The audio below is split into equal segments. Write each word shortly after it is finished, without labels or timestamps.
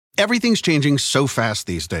Everything's changing so fast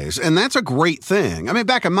these days, and that's a great thing. I mean,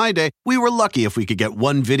 back in my day, we were lucky if we could get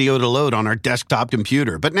one video to load on our desktop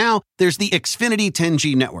computer. But now, there's the Xfinity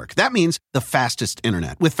 10G network. That means the fastest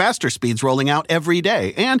internet, with faster speeds rolling out every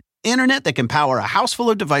day, and internet that can power a house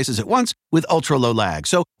full of devices at once with ultra-low lag.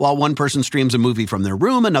 So while one person streams a movie from their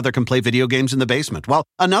room, another can play video games in the basement, while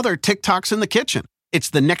another TikToks in the kitchen.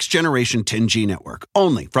 It's the next generation 10G network,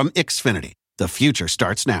 only from Xfinity. The future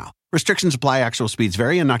starts now. Restrictions apply. Actual speeds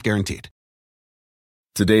vary and not guaranteed.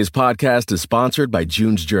 Today's podcast is sponsored by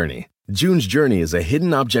June's Journey. June's Journey is a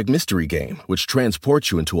hidden object mystery game which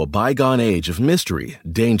transports you into a bygone age of mystery,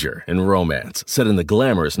 danger, and romance set in the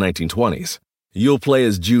glamorous 1920s. You'll play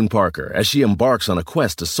as June Parker as she embarks on a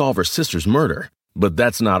quest to solve her sister's murder. But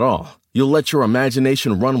that's not all. You'll let your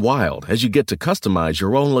imagination run wild as you get to customize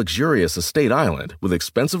your own luxurious estate island with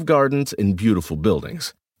expensive gardens and beautiful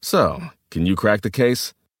buildings. So, can you crack the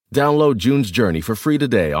case? Download June's Journey for free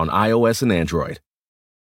today on iOS and Android.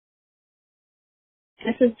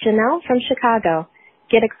 This is Janelle from Chicago.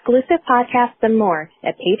 Get exclusive podcasts and more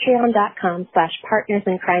at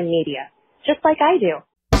patreon.com/partnersincrimemedia. Just like I do.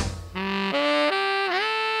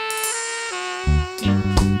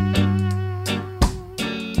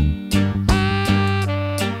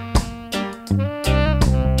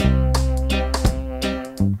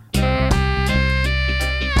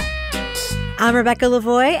 I'm Rebecca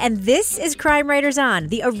Lavoie, and this is Crime Writers On,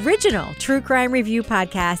 the original true crime review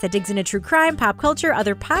podcast that digs into true crime, pop culture,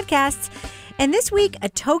 other podcasts. And this week, a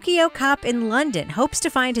Tokyo cop in London hopes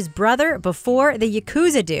to find his brother before the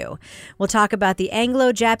Yakuza do. We'll talk about the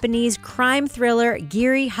Anglo-Japanese crime thriller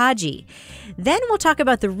Giri Haji. Then we'll talk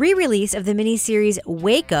about the re-release of the miniseries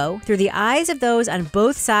Waco through the eyes of those on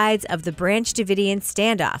both sides of the Branch Davidian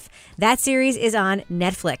standoff. That series is on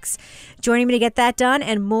Netflix. Joining me to get that done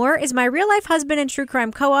and more is my real-life husband and true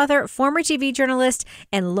crime co-author, former TV journalist,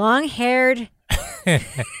 and long-haired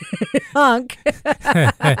hunk,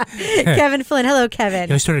 Kevin Flynn. Hello,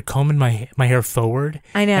 Kevin. I started combing my hair forward.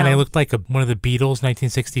 I know. And I looked like one of the Beatles,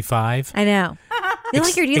 1965. I know. You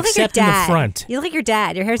look like your dad. Except in the front. You look like your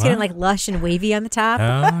dad. Your hair's getting like lush and wavy on the top.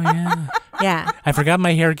 Oh, yeah. Yeah. I forgot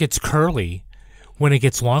my hair gets curly when it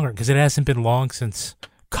gets longer because it hasn't been long since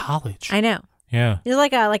college. I know. Yeah. You're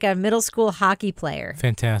like a middle school hockey player.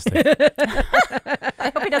 Fantastic.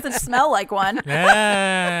 I hope he doesn't smell like one.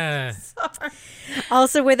 Yeah.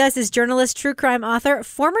 Also with us is journalist, true crime author,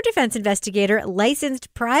 former defense investigator,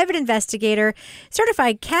 licensed private investigator,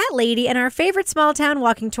 certified cat lady, and our favorite small town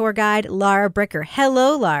walking tour guide, Laura Bricker.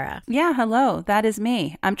 Hello, Laura. Yeah, hello. That is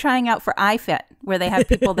me. I'm trying out for iFit, where they have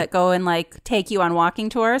people that go and take you on walking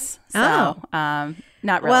tours. So,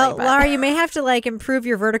 not really. Well, but. Laura, you may have to improve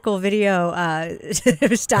your vertical video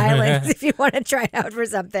stylings if you want to try it out for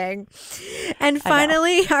something. And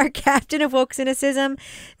finally, our captain of woke cynicism,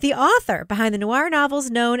 the author behind the noir novels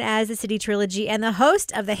known as the City Trilogy and the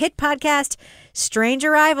host of the hit podcast Strange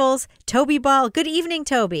Arrivals, Toby Ball. Good evening,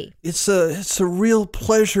 Toby. It's a real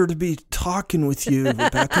pleasure to be talking with you,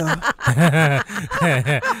 Rebecca.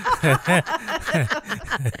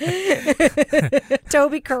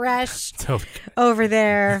 Toby Koresh over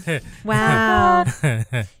there. Wow.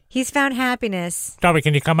 He's found happiness. Toby,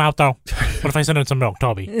 can you come out, though? What if I send him some milk,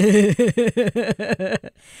 Toby?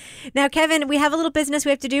 Now, Kevin, we have a little business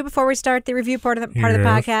we have to do before we start the review part of the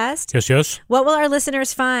podcast. Yes. What will our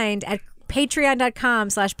listeners find at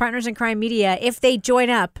patreon.com/partnersincrimemedia if they join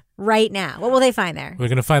up right now? What will they find there? We're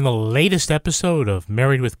going to find the latest episode of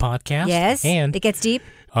Married with Podcast. Yes, and it gets deep.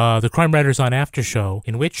 The Crime Writers On After Show,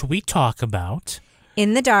 in which we talk about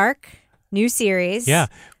In the Dark, new series. Yeah,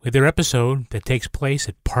 with their episode that takes place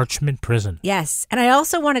at Parchment Prison. Yes, and I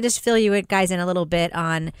also want to just fill you guys in a little bit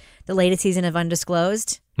on the latest season of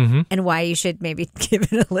Undisclosed and why you should maybe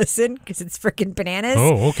give it a listen because it's freaking bananas.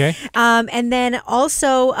 Oh, okay. And then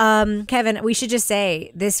also, Kevin, we should just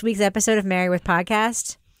say this week's episode of Married with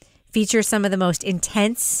Podcast features some of the most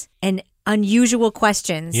intense and unusual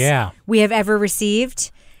questions we have ever received.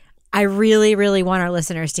 I really, really want our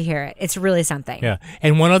listeners to hear it. It's really something. Yeah.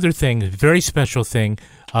 And one other thing, very special thing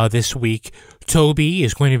this week, Toby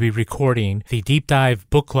is going to be recording the Deep Dive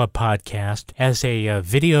Book Club podcast as a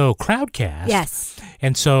video crowdcast. Yes.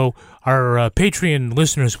 And so our Patreon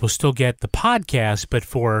listeners will still get the podcast, but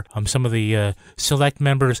for some of the select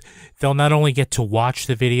members, they'll not only get to watch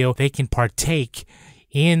the video, they can partake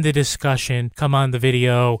in the discussion, come on the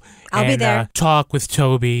video, I'll be there. Talk with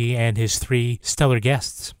Toby and his 3 stellar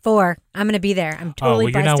guests. 4. I'm going to be there. I'm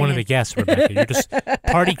totally you're not one of the guests, Rebecca. You're just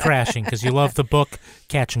party crashing because you love the book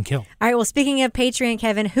Catch and Kill. All right, well, speaking of Patreon,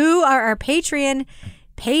 Kevin, who are our Patreon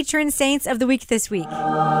patron saints of the week this week?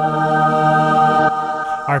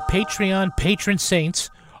 Our Patreon patron saints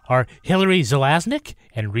are Hillary Zelaznik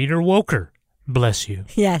and Rita Woker. Bless you.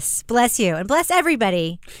 Yes, bless you. And bless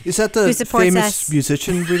everybody. Is that the who supports famous us.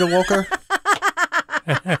 musician Rita Walker?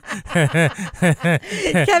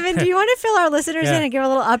 Kevin, do you want to fill our listeners in and give a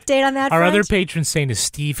little update on that Our front? other patron saint is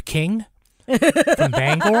Steve King from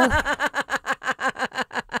Bangor.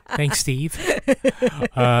 Thanks, Steve.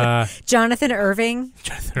 Jonathan Irving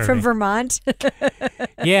from Vermont.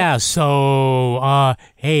 Yeah, so,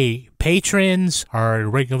 hey, patrons are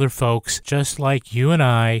regular folks just like you and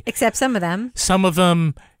I. Except some of them. Some of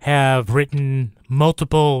them have written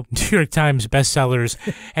multiple New York Times bestsellers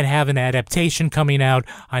and have an adaptation coming out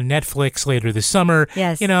on Netflix later this summer.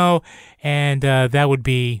 Yes. You know, and that would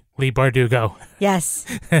be Lee Bardugo. Yes.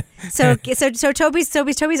 So Toby's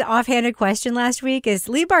offhanded question last week is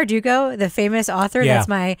Lee Bardugo, the famous author. Yeah. That's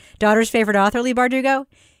my daughter's favorite author, Lee Bardugo.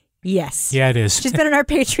 Yes. Yeah, it is. She's been on our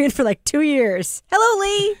Patreon for like 2 years. Hello,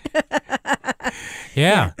 Lee.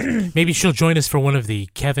 Yeah. Maybe she'll join us for one of the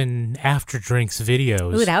Kevin After Drinks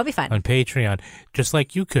videos. Ooh, that would be fun. On Patreon, just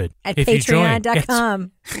like you could. At if you join.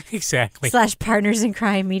 patreon.com. Yes. Exactly. /Partners in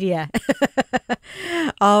Crime Media.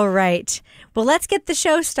 All right. Well, let's get the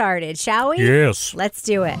show started, shall we? Yes. Let's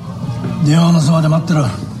do it. 電話のそばで待ってろ。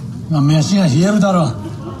まあ、飯が冷えるだろう。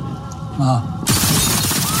まあ。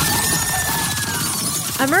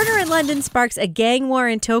 A murder in London sparks a gang war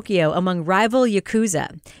in Tokyo among rival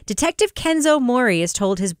Yakuza. Detective Kenzo Mori is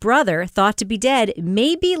told his brother, thought to be dead,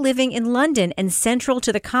 may be living in London and central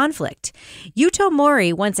to the conflict. Yuto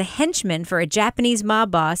Mori, once a henchman for a Japanese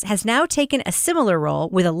mob boss, has now taken a similar role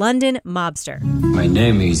with a London mobster. My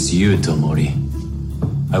name is Yuto Mori.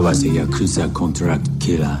 I was a Yakuza contract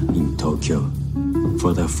killer in Tokyo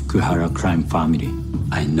for the Fukuhara crime family.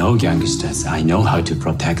 I know gangsters. I know how to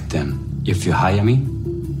protect them. If you hire me,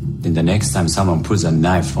 then the next time someone puts a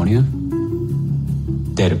knife on you,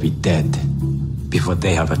 they'll be dead before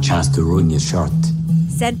they have a chance to ruin your shirt.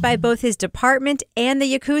 Sent by both his department and the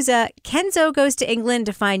Yakuza, Kenzo goes to England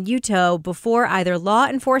to find Yuto before either law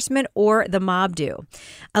enforcement or the mob do.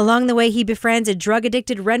 Along the way, he befriends a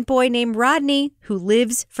drug-addicted rent boy named Rodney, who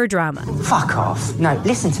lives for drama. Fuck off. No,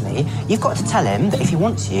 listen to me. You've got to tell him that if he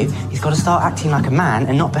wants you, he's got to start acting like a man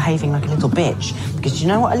and not behaving like a little bitch. Because do you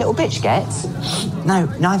know what a little bitch gets? No,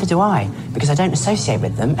 neither do I. Because I don't associate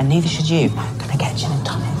with them, and neither should you. Can I get a gin and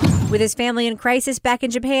tonic? With his family in crisis back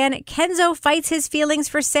in Japan, Kenzo fights his feelings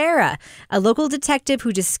for Sarah, a local detective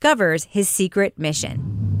who discovers his secret mission.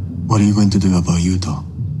 What are you going to do about Yuto?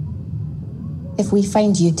 If we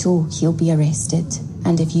find Yuto, he'll be arrested.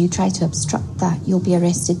 And if you try to obstruct that, you'll be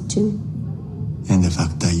arrested too. And the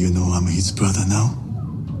fact that you know I'm his brother now?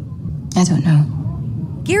 I don't know.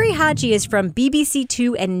 Giri Haji is from BBC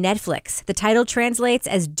Two and Netflix. The title translates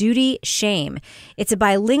as Duty, Shame. It's a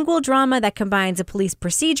bilingual drama that combines a police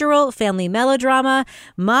procedural, family melodrama,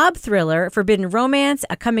 mob thriller, forbidden romance,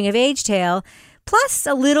 a coming-of-age tale, plus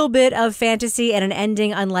a little bit of fantasy and an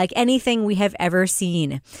ending unlike anything we have ever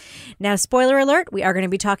seen. Now, spoiler alert, we are going to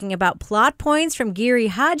be talking about plot points from Giri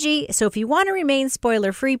Haji, so if you want to remain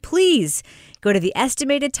spoiler-free, please go to the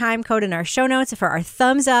estimated time code in our show notes for our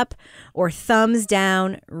thumbs up or thumbs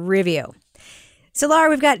down review. So, Laura,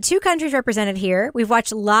 we've got 2 countries represented here. We've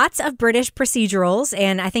watched lots of British procedurals,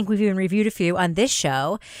 and I think we've even reviewed a few on this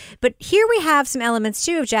show. But here we have some elements,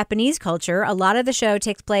 too, of Japanese culture. A lot of the show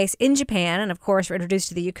takes place in Japan, and, of course, we're introduced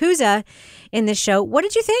to the Yakuza in this show. What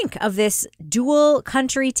did you think of this dual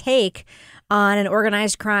country take on an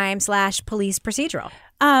organized crime / police procedural?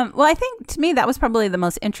 Well, I think to me that was probably the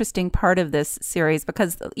most interesting part of this series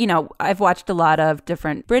because, you know, I've watched a lot of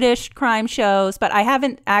different British crime shows, but I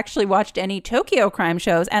haven't actually watched any Tokyo crime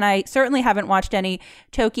shows. And I certainly haven't watched any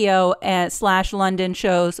Tokyo / London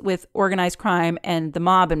shows with organized crime and the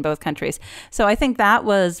mob in both countries. So I think that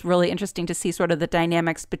was really interesting to see sort of the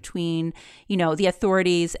dynamics between, you know, the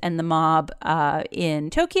authorities and the mob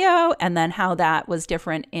in Tokyo, and then how that was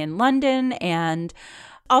different in London. And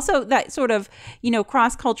also that sort of, you know,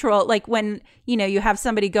 cross-cultural, like when, you know, you have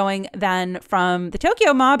somebody going then from the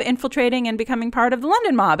Tokyo mob infiltrating and becoming part of the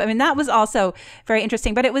London mob. I mean, that was also very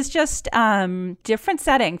interesting, but it was just different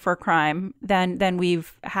setting for crime than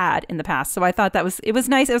we've had in the past. So I thought it was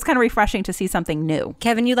nice. It was kind of refreshing to see something new.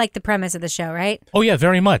 Kevin, you like the premise of the show, right? Oh, yeah,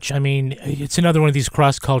 very much. I mean, it's another one of these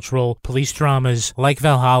cross-cultural police dramas like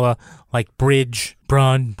Valhalla, like Bridge,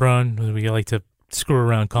 Brun, we like to screw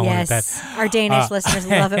around calling it that. Yes, our Danish listeners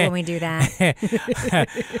love it when we do that.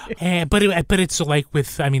 But it's like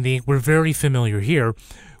with, I mean, we're very familiar here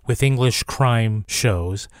with English crime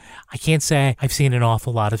shows. I can't say I've seen an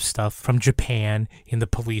awful lot of stuff from Japan in the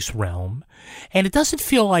police realm. And it doesn't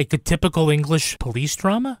feel like a typical English police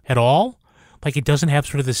drama at all. like it doesn't have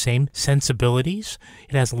sort of the same sensibilities.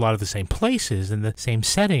 It has a lot of the same places and the same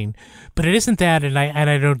setting, but it isn't that. And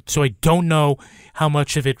I don't know how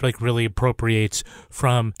much of it like really appropriates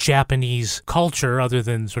from Japanese culture other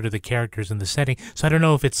than sort of the characters and the setting. So I don't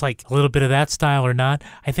know if it's like a little bit of that style or not.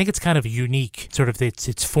 I think it's kind of unique, sort of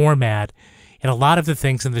its format, and a lot of the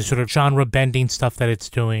things in the sort of genre bending stuff that it's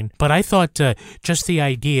doing. But I thought just the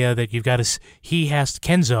idea that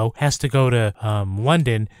Kenzo has to go to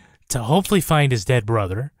London to hopefully find his dead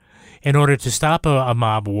brother in order to stop a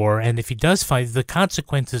mob war. And if he does find, the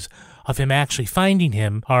consequences of him actually finding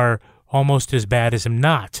him are almost as bad as him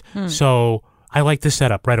not. So I like the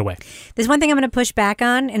setup right away. There's one thing I'm going to push back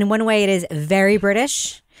on. And in one way, it is very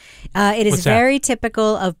British. It is very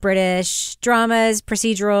typical of British dramas,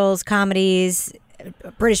 procedurals, comedies,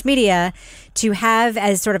 British media to have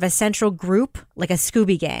as sort of a central group, like a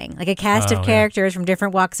Scooby Gang, like a cast of characters from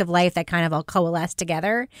different walks of life that kind of all coalesce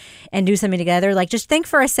together and do something together. Like, just think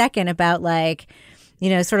for a second about like, you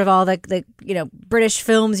know, sort of all the you know, British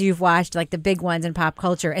films you've watched, like the big ones in pop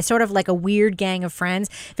culture. It's sort of like a weird gang of friends.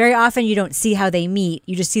 Very often you don't see how they meet.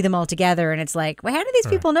 You just see them all together and it's like, well, how do these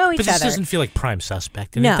people know each other? But this doesn't feel like Prime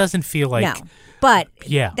Suspect. And it doesn't feel like... No, but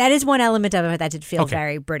that is one element of it that did feel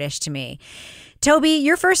very British to me. Toby,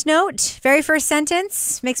 your first note, very first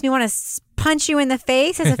sentence, makes me want to punch you in the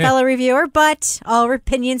face as a fellow reviewer, but all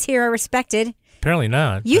opinions here are respected. Apparently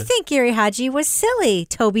not. You think Giri Haji was silly,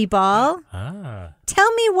 Toby Ball.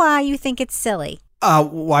 Tell me why you think it's silly.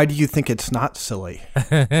 Why do you think it's not silly?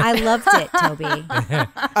 I loved it, Toby.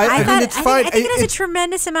 I mean, it's fine. I think it has a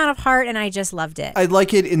tremendous amount of heart, and I just loved it. I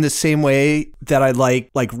like it in the same way that I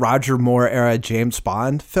like Roger Moore era James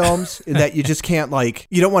Bond films, in that you just can't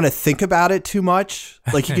you don't want to think about it too much.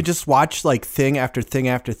 Like you could just watch like thing after thing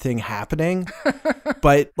after thing happening,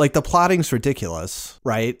 but like the plotting's ridiculous,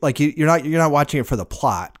 right? Like you're not watching it for the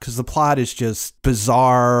plot, because the plot is just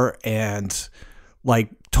bizarre and like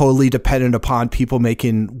totally dependent upon people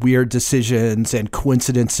making weird decisions and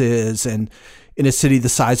coincidences, and in a city the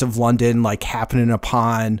size of London, like happening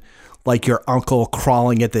upon like your uncle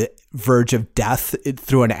crawling at the verge of death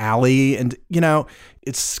through an alley. And, you know,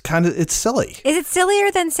 it's silly. Is it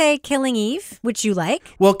sillier than, say, Killing Eve, which you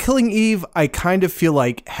like? Well, Killing Eve, I kind of feel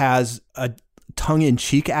like has a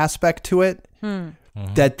tongue-in-cheek aspect to it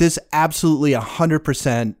that this absolutely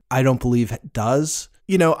 100% I don't believe does.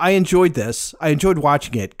 You know, I enjoyed this. I enjoyed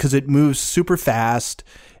watching it because it moves super fast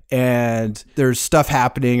and there's stuff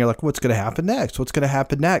happening. You're like, what's going to happen next? What's going to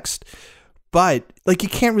happen next? But like, you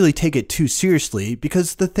can't really take it too seriously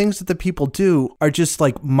because the things that the people do are just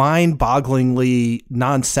like mind-bogglingly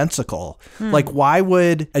nonsensical. Like, why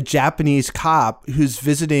would a Japanese cop who's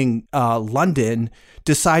visiting London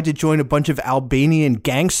decide to join a bunch of Albanian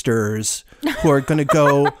gangsters who are going to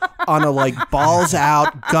go on a like balls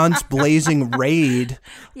out, guns blazing raid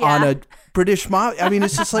on a British mob? I mean,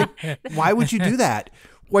 it's just like, why would you do that?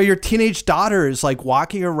 Where your teenage daughter is like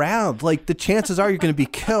walking around, like the chances are you're going to be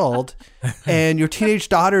killed and your teenage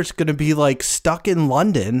daughter is going to be like stuck in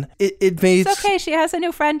London. It's okay. She has a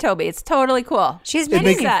new friend, Toby. It's totally cool. She has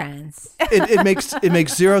many new friends. It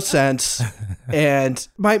makes zero sense. And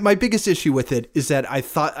my biggest issue with it is that I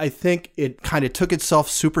think it kind of took itself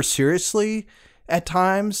super seriously at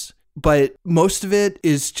times, but most of it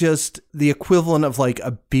is just the equivalent of like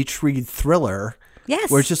a beach read thriller.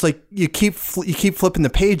 Yes. Where it's just like you keep flipping the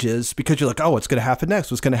pages because you're like, oh, what's going to happen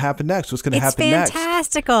next? What's going to happen next? What's going to happen next? It's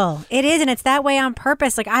fantastical. It is, and it's that way on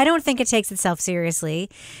purpose. Like, I don't think it takes itself seriously.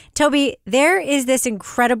 Toby, there is this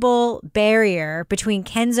incredible barrier between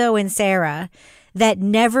Kenzo and Sarah that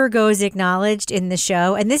never goes acknowledged in the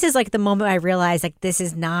show. And this is like the moment I realized like this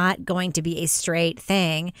is not going to be a straight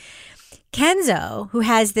thing. Kenzo, who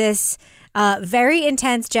has this very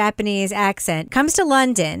intense Japanese accent, comes to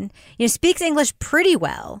London, speaks English pretty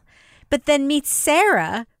well, but then meets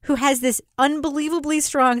Sarah, who has this unbelievably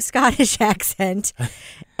strong Scottish accent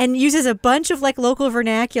and uses a bunch of like local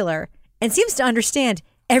vernacular and seems to understand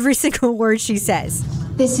every single word she says.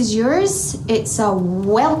 This is yours. It's a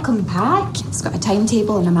welcome pack. It's got a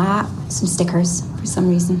timetable and a map, some stickers for some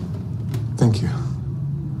reason. Thank you.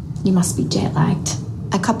 You must be jet lagged.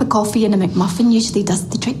 A cup of coffee and a McMuffin usually does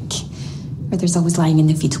the trick. Or there's always lying in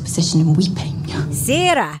the fetal position and weeping.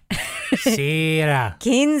 Sarah.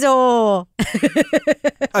 Kenzo.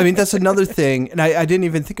 I mean, that's another thing. And I didn't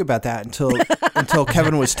even think about that until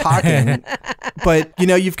Kevin was talking. But,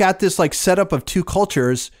 you've got this like setup of two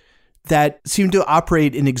cultures that seem to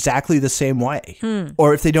operate in exactly the same way.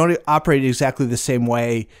 Or if they don't operate exactly the same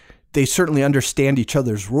way, they certainly understand each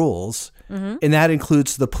other's rules. And that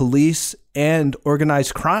includes the police and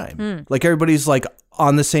organized crime. Like everybody's like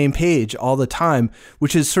on the same page all the time,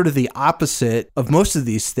 which is sort of the opposite of most of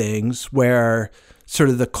these things where sort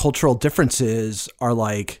of the cultural differences are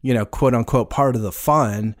like, you know, quote unquote, part of the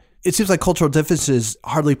fun. It seems like cultural differences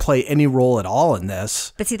hardly play any role at all in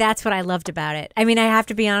this. But see, that's what I loved about it. I mean, I have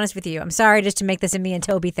to be honest with you. I'm sorry just to make this a me and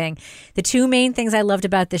Toby thing. The two main things I loved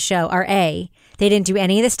about this show are A, they didn't do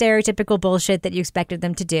any of the stereotypical bullshit that you expected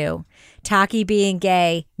them to do. Taki being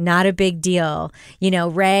gay, not a big deal. You know,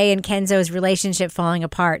 Ray and Kenzo's relationship falling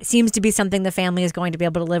apart seems to be something the family is going to be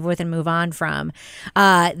able to live with and move on from.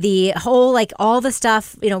 The whole, like, all the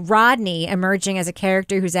stuff, you know, Rodney emerging as a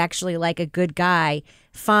character who's actually like a good guy.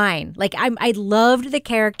 Fine. Like, I loved the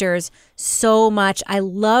characters so much. I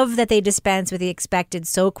love that they dispense with the expected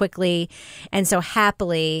so quickly and so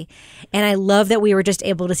happily. And I love that we were just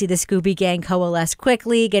able to see the Scooby Gang coalesce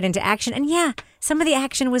quickly, get into action. And yeah, some of the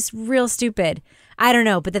action was real stupid. I don't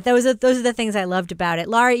know, but those are the things I loved about it.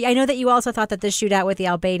 Laura, I know that you also thought that the shootout with the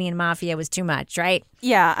Albanian mafia was too much, right?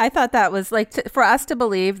 Yeah, I thought that was like for us to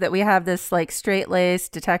believe that we have this like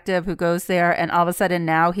straight-laced detective who goes there and all of a sudden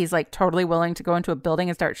now he's like totally willing to go into a building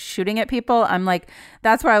and start shooting at people. I'm like,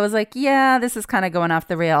 that's where I was like, yeah, this is kind of going off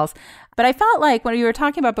the rails. But I felt like when you were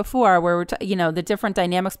talking about before, where we're you know, the different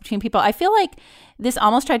dynamics between people, I feel like this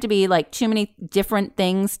almost tried to be like too many different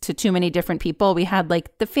things to too many different people. We had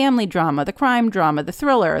like the family drama, the crime drama, the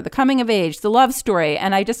thriller, the coming of age, the love story,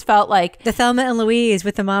 and I just felt like the Thelma and Louise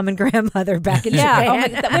with the mom and grandmother back in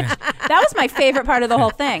Japan. That was my favorite part of the whole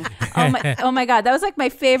thing. Oh my God, that was like my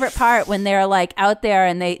favorite part when they're like out there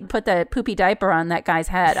and they put the poopy diaper on that guy's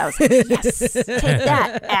head. I was like, yes, take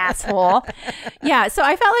that, asshole. Yeah, so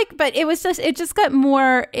I felt like, but it just got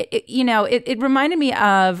more, it reminded me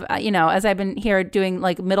of, as I've been here doing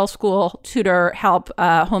like middle school tutor help,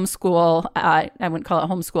 homeschool, I wouldn't call it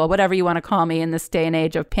homeschool, whatever you want to call me in this day and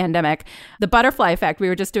age of pandemic, the butterfly effect. We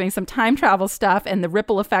were just doing some time travel stuff and the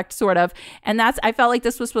ripple effect sort of. And I felt like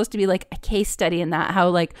this was supposed to be like a case study in that, how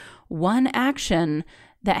like one action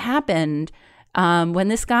that happened when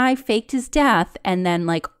this guy faked his death and then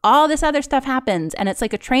like all this other stuff happens and it's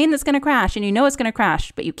like a train that's going to crash and you know it's going to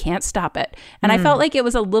crash, but you can't stop it. And I felt like it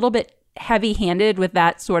was a little bit heavy-handed with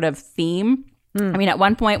that sort of theme. I mean, at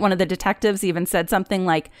one point, one of the detectives even said something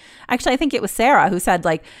like, actually, I think it was Sarah who said,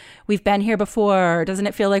 like, we've been here before. Doesn't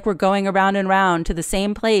it feel like we're going around and around to the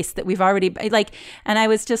same place that we've already, like, and I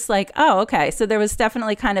was just like, oh, okay. So there was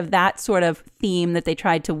definitely kind of that sort of theme that they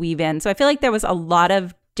tried to weave in. So I feel like there was a lot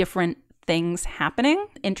of different things happening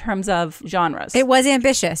in terms of genres. It was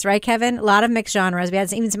ambitious, right, Kevin? A lot of mixed genres. We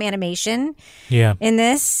had even some animation in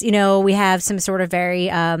this. You know, we have some sort of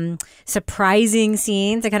very surprising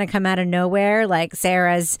scenes that kind of come out of nowhere, like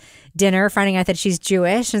Sarah's dinner, finding out that she's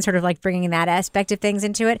Jewish and sort of like bringing that aspect of things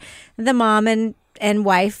into it. The mom and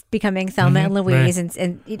wife becoming Thelma and Louise. Right.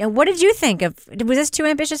 And you know, what did you think of? Was this too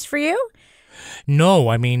ambitious for you? No,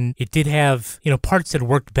 I mean, it did have, parts that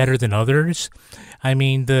worked better than others. I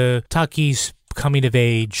mean, the Taki's coming of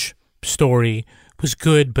age story was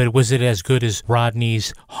good, but was it as good as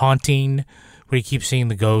Rodney's haunting, where he keeps seeing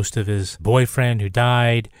the ghost of his boyfriend who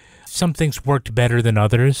died? Some things worked better than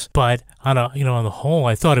others, but on the whole,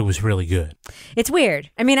 I thought it was really good. It's weird.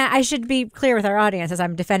 I mean, I should be clear with our audience as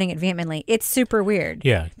I'm defending it vehemently. It's super weird.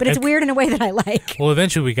 Yeah. But it's weird in a way that I like. Well,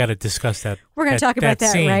 eventually we got to discuss that. We're going to talk about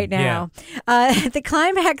that scene. Right now. Yeah. The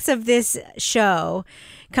climax of this show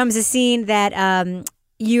comes a scene that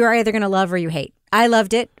you are either going to love or you hate. I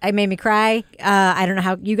loved it. It made me cry. I don't know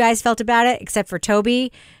how you guys felt about it, except for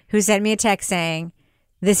Toby, who sent me a text saying,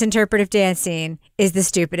 this interpretive dance scene is the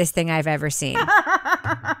stupidest thing I've ever seen.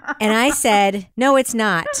 And I said, no, it's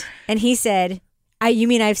not. And he said, you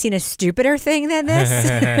mean I've seen a stupider thing than this?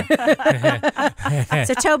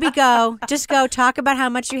 So Toby, just go talk about how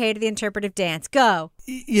much you hated the interpretive dance. Go.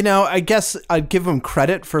 I guess I'd give him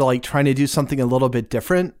credit for like trying to do something a little bit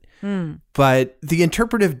different. But the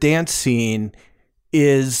interpretive dance scene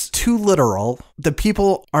is too literal. The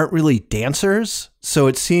people aren't really dancers, so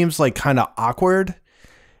it seems like kind of awkward.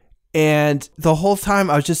 And the whole time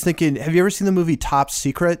I was just thinking, have you ever seen the movie Top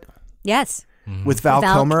Secret? Yes. With Val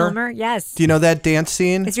Kilmer? Yes. Do you know that dance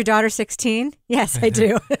scene? Is your daughter 16? Yes, I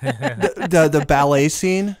do. the ballet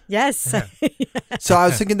scene? Yes. So I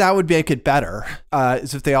was thinking that would make it better,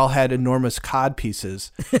 as if they all had enormous cod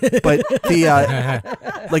pieces. But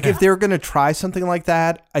like if they were going to try something like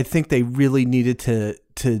that, I think they really needed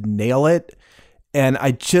to nail it. And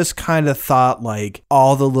I just kind of thought like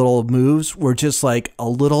all the little moves were just like a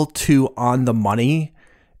little too on the money.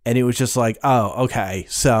 And it was just like, oh, okay.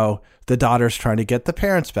 So the daughter's trying to get the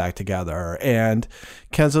parents back together. And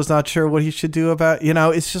Kenzo's not sure what he should do about,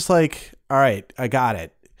 it's just like, all right, I got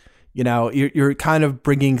it. You know, you're kind of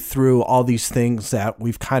bringing through all these things that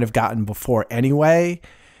we've kind of gotten before anyway,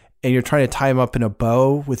 and you're trying to tie them up in a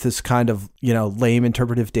bow with this kind of, you know, lame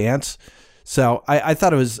interpretive dance. So I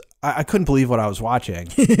thought it was, I couldn't believe what I was watching,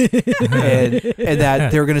 and that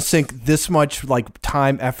they were going to sink this much like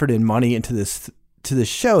time, effort, and money into this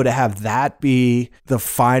show to have that be the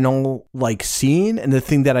final like scene, and the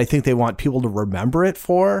thing that I think they want people to remember it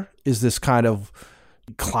for is this kind of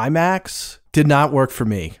climax. Did not work for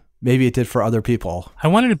me. Maybe it did for other people. I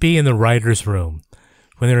wanted to be in the writer's room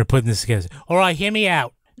when they were putting this together. All right, hear me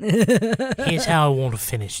out. Here's how I want to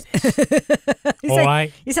finish this. All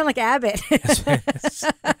right? You sound like Abbott.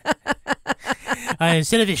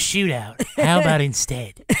 Instead of a shootout, how about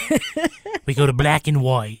instead we go to black and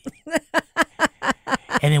white,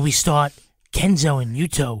 and then we start, Kenzo and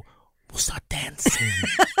Yuto will start dancing.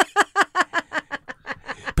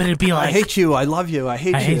 But it'd be like, I hate you, I love you, I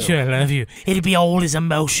hate you, I love you. It'd be all his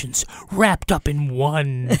emotions wrapped up in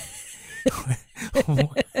one.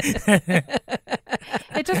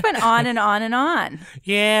 It just went on and on and on.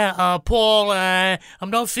 Yeah, Paul, I'm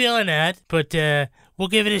not feeling that, but we'll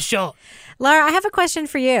give it a shot. Laura, I have a question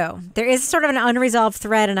for you. There is sort of an unresolved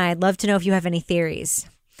thread, and I'd love to know if you have any theories.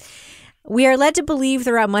 We are led to believe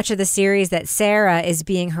throughout much of the series that Sarah is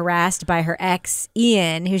being harassed by her ex,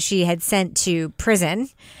 Ian, who she had sent to prison.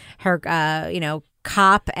 Her,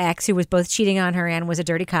 cop ex, who was both cheating on her and was a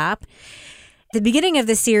dirty cop. The beginning of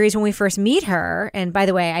the series, when we first meet her, and by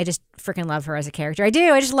the way, I just freaking love her as a character. I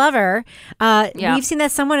do. I just love her. We've seen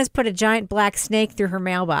that someone has put a giant black snake through her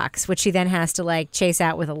mailbox, which she then has to like chase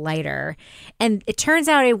out with a lighter. And it turns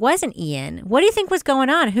out it wasn't Ian. What do you think was going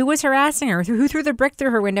on? Who was harassing her? Who threw the brick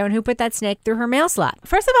through her window, and who put that snake through her mail slot?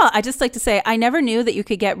 First of all, I just like to say I never knew that you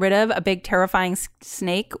could get rid of a big terrifying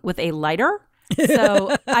snake with a lighter.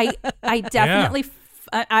 So I definitely.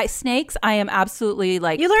 Snakes, I am absolutely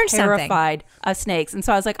like you learned terrified of snakes. And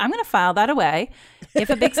so I was like, I'm going to file that away. If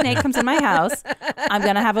a big snake comes in my house, I'm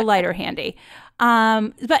going to have a lighter handy.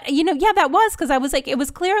 But, that was because I was like, it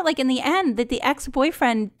was clear like in the end that the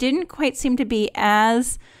ex-boyfriend didn't quite seem to be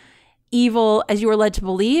as evil as you were led to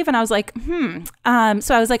believe. And I was like, So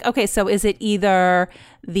I was like, okay, so is it either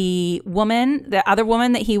the other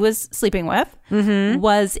woman that he was sleeping with? Mm-hmm.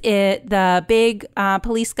 Was it the big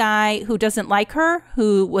police guy who doesn't like her,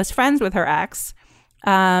 who was friends with her ex?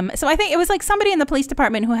 So I think it was like somebody in the police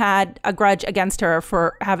department who had a grudge against her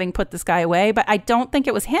for having put this guy away, but I don't think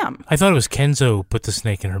it was him. I thought it was Kenzo put the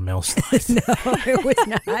snake in her mail slot. No, it was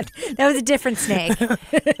not. That was a different snake.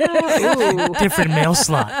 Different mail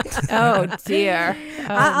slot. Oh, dear.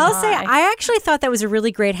 I'll say I actually thought that was a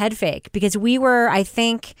really great head fake because we were, I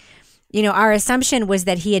think... our assumption was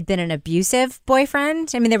that he had been an abusive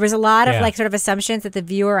boyfriend. I mean, there was a lot of like sort of assumptions that the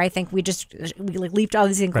viewer, I think we leaped all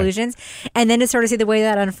these conclusions. Right. And then to sort of see the way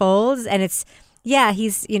that unfolds and it's,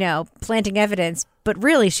 he's, planting evidence, but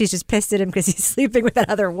really she's just pissed at him because he's sleeping with that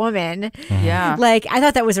other woman. Mm-hmm. Yeah. Like, I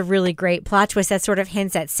thought that was a really great plot twist that sort of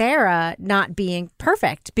hints at Sarah not being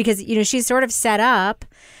perfect because, she's sort of set up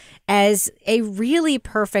as a really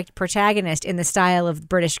perfect protagonist in the style of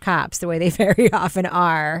British cops, the way they very often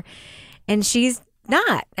are. And she's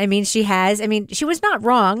not. I mean, she was not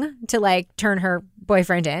wrong to like turn her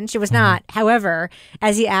boyfriend in. She was not. However,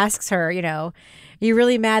 as he asks her, you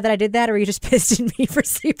really mad that I did that or are you just pissed at me for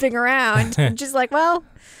sleeping around? And she's like, well,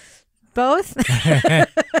 both. I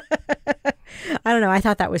don't know. I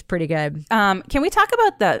thought that was pretty good. Can we talk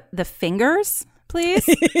about the fingers? Please.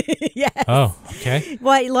 Yes. Oh, okay.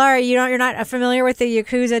 Well, Laura, you're not familiar with the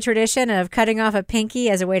Yakuza tradition of cutting off a pinky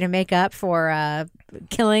as a way to make up for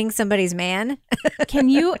killing somebody's man? Can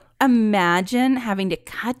you imagine having to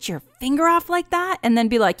cut your finger off like that and then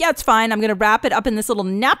be like, yeah, it's fine. I'm going to wrap it up in this little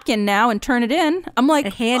napkin now and turn it in. I'm like,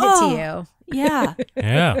 and hand it to you. Yeah.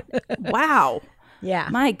 Yeah. Wow. Yeah.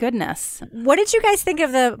 My goodness. What did you guys think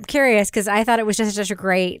of curious, because I thought it was just such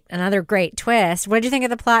another great twist. What did you think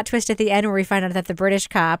of the plot twist at the end where we find out that the British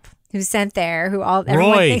cop who's sent there,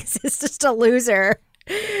 everyone thinks is just a loser,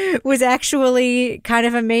 was actually kind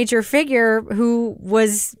of a major figure who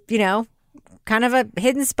was, kind of a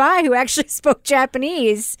hidden spy who actually spoke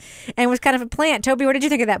Japanese and was kind of a plant. Toby, what did you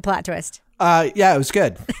think of that plot twist? Yeah, it was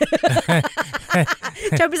good.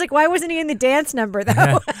 Toby's like, why wasn't he in the dance number,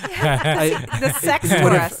 though? The sex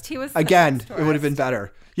tourist. He was again, it would have been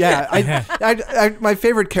better. Yeah, I my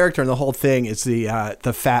favorite character in the whole thing is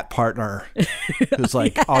the fat partner who's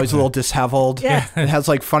like always a little disheveled and has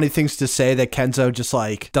like funny things to say that Kenzo just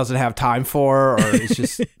like doesn't have time for, or it's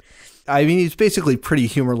just... I mean, he's basically pretty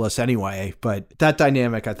humorless anyway, but that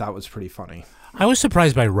dynamic I thought was pretty funny. I was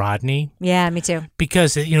surprised by Rodney. Yeah, me too.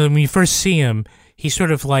 Because, when you first see him, He's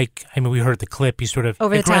sort of like, I mean, we heard the clip. He's sort of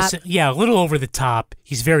over the aggressive. top. Yeah, a little over the top.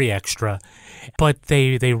 He's very extra. But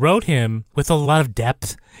they wrote him with a lot of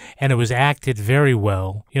depth, and it was acted very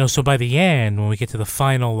well. You know, so by the end, when we get to the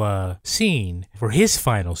final scene, for his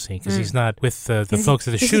final scene, because he's not with the folks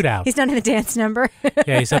at the shootout. He's not in the dance number.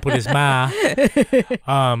 Yeah, he's up with his ma.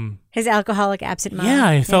 His alcoholic absent mom. Yeah,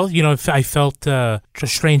 I felt, you know, I felt a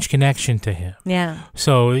strange connection to him. Yeah.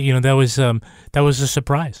 So, you know, that was a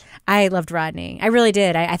surprise. I loved Rodney. I really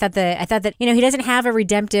did. I thought that, you know, he doesn't have a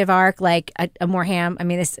redemptive arc like a more ham. I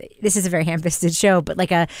mean, this is a very ham-fisted show, but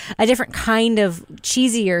like a different kind of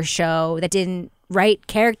cheesier show that didn't write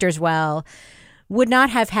characters well would not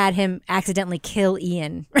have had him accidentally kill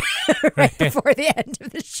Ian right before the end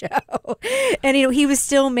of the show. And, you know, he was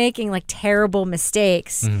still making like terrible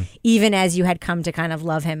mistakes, even as you had come to kind of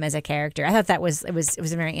love him as a character. I thought it was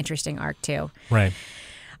a very interesting arc too. Right.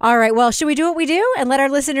 All right. Well, should we do what we do and let our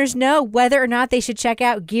listeners know whether or not they should check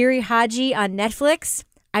out Giri Haji on Netflix?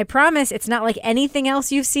 I promise it's not like anything else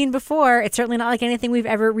you've seen before. It's certainly not like anything we've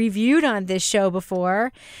ever reviewed on this show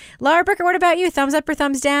before. Laura Bricker, what about you? Thumbs up or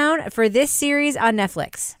thumbs down for this series on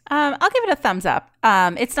Netflix? I'll give it a thumbs up.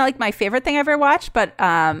 It's not like my favorite thing I ever watched, but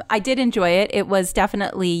I did enjoy it. It was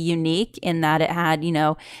definitely unique in that it had, you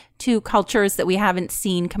know, two cultures that we haven't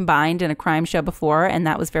seen combined in a crime show before, and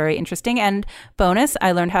that was very interesting. And bonus,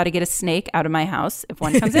 I learned how to get a snake out of my house if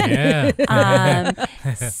one comes in.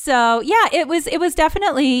 So yeah, it was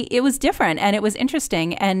definitely, it was different and it was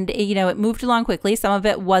interesting, and you know, it moved along quickly. Some of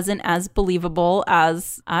it wasn't as believable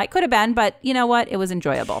as it could have been, but you know what, it was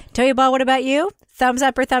enjoyable. Toya Ball, what about you? Thumbs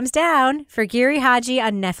up or thumbs down for Giri Haji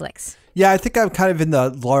on Netflix? Yeah, I think I'm kind of in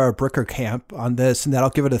the Laura Bricker camp on this, and that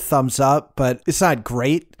I'll give it a thumbs up, but it's not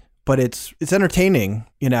great. But it's entertaining,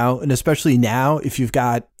 you know, and especially now, if you've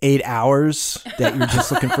got 8 hours that you're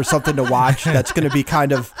just looking for something to watch, that's going to be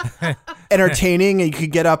kind of entertaining. And you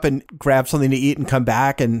could get up and grab something to eat and come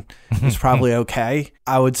back, and it's probably okay.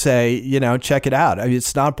 I would say, you know, check it out. I mean,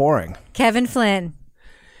 it's not boring. Kevin Flynn.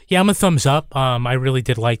 Yeah, I'm a thumbs up. I really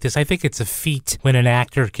did like this. I think it's a feat when an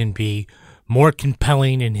actor can be more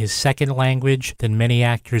compelling in his second language than many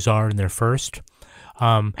actors are in their first.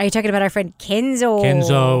 Are you talking about our friend Kenzo?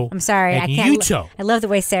 Kenzo. I'm sorry. And I can't. Yuto. I love the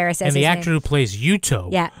way Sarah says and the his actor name. who plays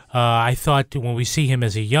Yuto. Yeah. I thought when we see him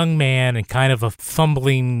as a young man and kind of a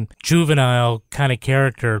fumbling juvenile kind of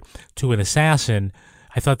character to an assassin,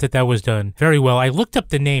 I thought that was done very well. I looked up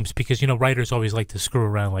the names because, you know, writers always like to screw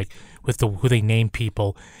around like with who they name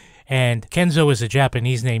people. And Kenzo is a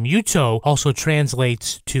Japanese name. Yuto also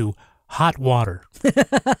translates to hot water,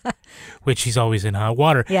 which he's always in hot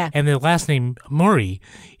water. Yeah. And the last name, Mori,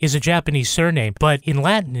 is a Japanese surname, but in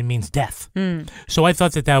Latin it means death. So I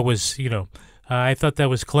thought that was, you know, I thought that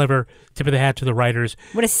was clever. Tip of the hat to the writers.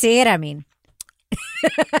 What does Sera mean?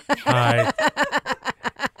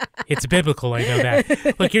 It's biblical, I know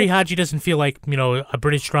that. Look, Giri Haji doesn't feel like, you know, a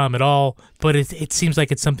British drama at all, but it seems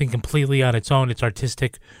like it's something completely on its own. It's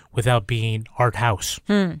artistic without being art house.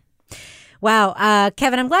 Wow.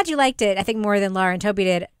 Kevin, I'm glad you liked it. I think more than Laura and Toby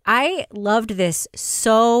did. I loved this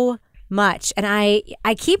so much. And I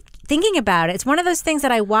keep thinking about it. It's one of those things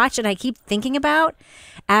that I watch and I keep thinking about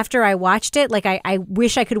after I watched it. Like I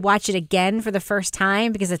wish I could watch it again for the first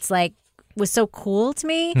time because it's like, was so cool to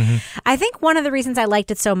me. I think one of the reasons I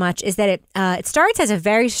liked it so much is that it starts as a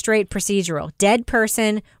very straight procedural. Dead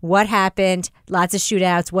person, what happened, lots of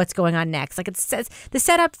shootouts, what's going on next. Like the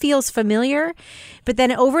setup feels familiar, but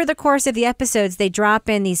then over the course of the episodes, they drop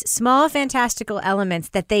in these small fantastical elements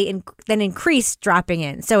that they then increase dropping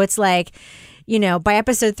in. So it's like, you know, by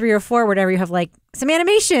episode 3 or 4, whatever, you have like some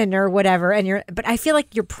animation or whatever, but I feel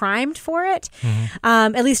like you're primed for it.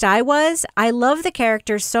 At least I was. I love the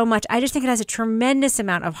characters so much. I just think it has a tremendous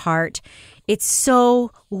amount of heart. It's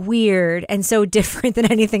so weird and so different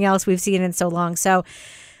than anything else we've seen in so long. So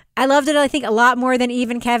I loved it, I think, a lot more than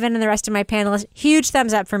even Kevin and the rest of my panelists. Huge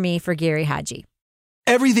thumbs up for me for Giri Haji.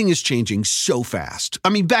 Everything is changing so fast. I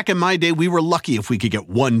mean, back in my day, we were lucky if we could get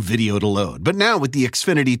one video to load. But now with the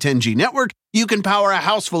Xfinity 10G network, you can power a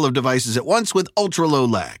house full of devices at once with ultra-low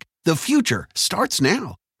lag. The future starts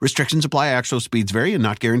now. Restrictions apply. Actual speeds vary and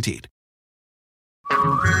not guaranteed.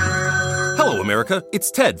 Hello, America. It's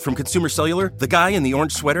Ted from Consumer Cellular, the guy in the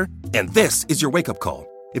orange sweater. And this is your wake-up call.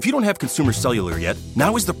 If you don't have Consumer Cellular yet,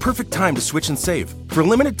 now is the perfect time to switch and save. For a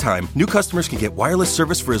limited time, new customers can get wireless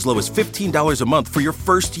service for as low as $15 a month for your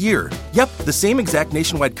first year. Yep, the same exact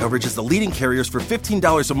nationwide coverage as the leading carriers for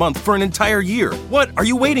 $15 a month for an entire year. What are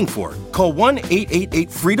you waiting for? Call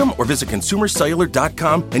 1-888-FREEDOM or visit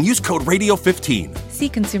consumercellular.com and use code RADIO15. See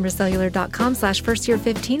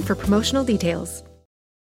consumercellular.com/firstyear15 for promotional details.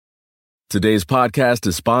 Today's podcast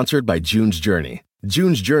is sponsored by June's Journey.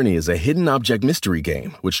 June's Journey is a hidden object mystery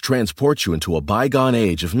game which transports you into a bygone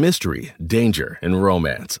age of mystery, danger, and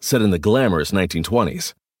romance set in the glamorous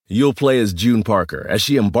 1920s. You'll play as June Parker as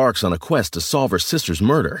she embarks on a quest to solve her sister's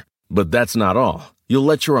murder. But that's not all. You'll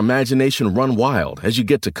let your imagination run wild as you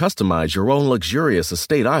get to customize your own luxurious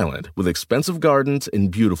estate island with expensive gardens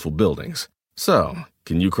and beautiful buildings. So,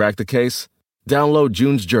 can you crack the case? Download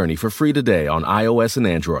June's Journey for free today on iOS and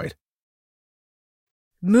Android.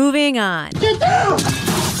 Moving on. Get down!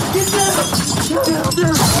 Get down! Get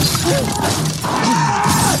down!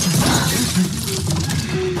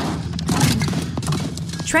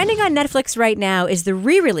 Trending on Netflix right now is the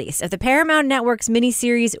re-release of the Paramount Network's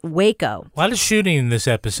miniseries Waco. A lot of shooting in this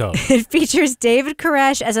episode. It features David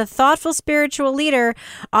Koresh as a thoughtful spiritual leader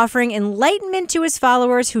offering enlightenment to his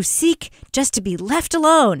followers who seek just to be left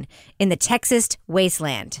alone in the Texas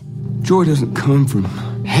wasteland. Joy doesn't come from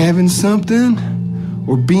having something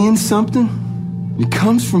or being something. It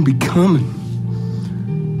comes from becoming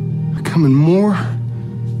more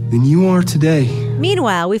than you are today.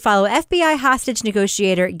 Meanwhile, we follow FBI hostage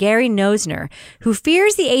negotiator Gary Nosner, who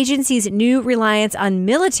fears the agency's new reliance on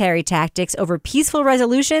military tactics over peaceful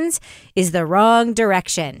resolutions is the wrong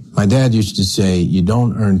direction. My dad used to say, you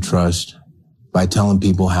don't earn trust by telling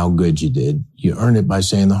people how good you did. You earn it by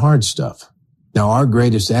saying the hard stuff. Now, our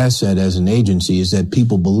greatest asset as an agency is that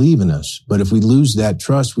people believe in us. But if we lose that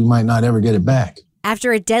trust, we might not ever get it back.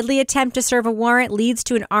 After a deadly attempt to serve a warrant leads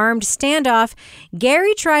to an armed standoff,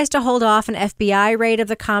 Gary tries to hold off an FBI raid of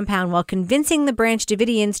the compound while convincing the Branch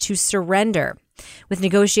Davidians to surrender. With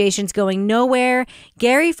negotiations going nowhere,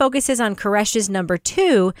 Gary focuses on Koresh's number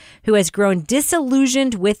 2, who has grown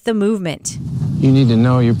disillusioned with the movement. You need to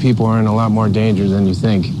know your people are in a lot more danger than you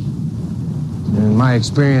think. In my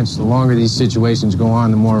experience, the longer these situations go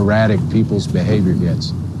on, the more erratic people's behavior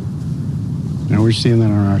gets. Now, we're seeing that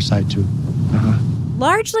on our side, too.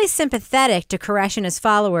 Largely sympathetic to Koresh and his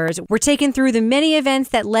followers, we're taken through the many events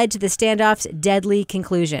that led to the standoff's deadly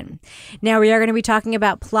conclusion. Now we are going to be talking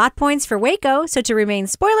about plot points for Waco, so to remain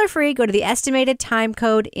spoiler-free, go to the estimated time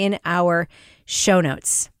code in our show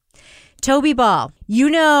notes. Toby Ball, you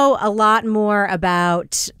know a lot more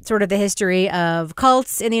about sort of the history of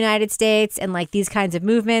cults in the United States and like these kinds of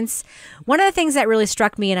movements. One of the things that really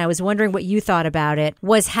struck me, and I was wondering what you thought about it,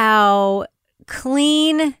 was how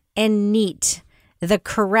clean and neat the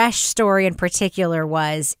Koresh story in particular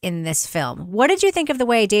was in this film. What did you think of the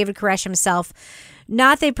way David Koresh himself,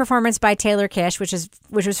 not the performance by Taylor Kish, which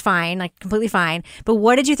was fine, like completely fine, but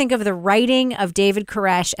what did you think of the writing of David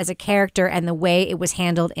Koresh as a character and the way it was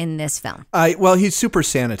handled in this film? Well, he's super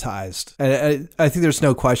sanitized. I think there's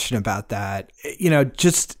no question about that. You know,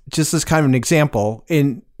 just as kind of an example,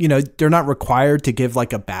 they're not required to give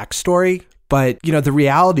like a backstory. But, you know, the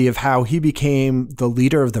reality of how he became the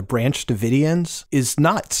leader of the Branch Davidians is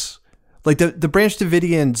nuts. Like the Branch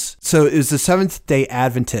Davidians, so it was the Seventh-day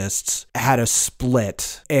Adventists had a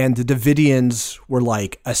split, and the Davidians were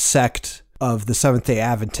like a sect of the Seventh-day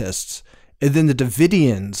Adventists. And then the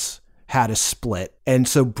Davidians had a split. And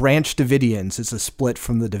so Branch Davidians is a split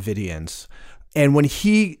from the Davidians. And when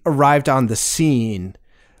he arrived on the scene,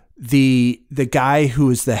 the guy who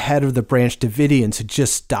was the head of the Branch Davidians had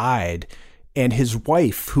just died. And his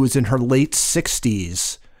wife, who was in her late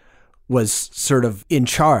 60s, was sort of in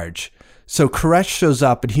charge. So Koresh shows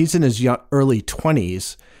up, and he's in his early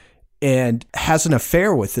 20s and has an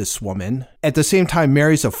affair with this woman. At the same time,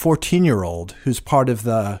 marries a 14-year-old who's part of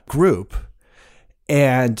the group,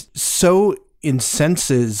 and so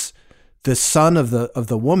incenses the son of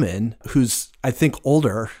the woman, who's, I think,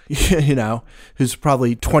 older, who's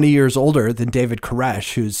probably 20 years older than David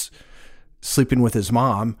Koresh, who's sleeping with his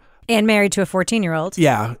mom. And married to a 14-year-old.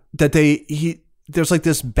 Yeah, that there's like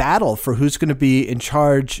this battle for who's going to be in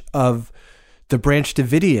charge of the Branch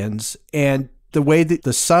Davidians, and the way that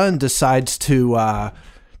the son decides to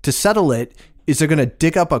settle it is they're going to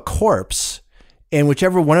dig up a corpse, and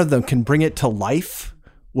whichever one of them can bring it to life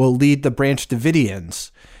will lead the Branch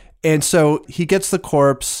Davidians. And so he gets the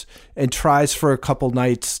corpse and tries for a couple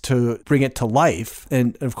nights to bring it to life,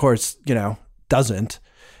 and of course, doesn't.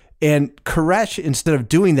 And Koresh, instead of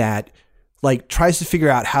doing that, like tries to figure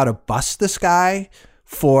out how to bust this guy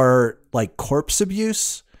for like corpse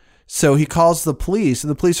abuse. So he calls the police,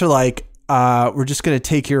 and the police are like, we're just going to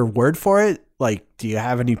take your word for it. Like, do you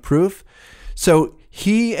have any proof? So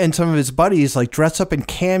he and some of his buddies like dress up in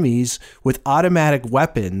camis with automatic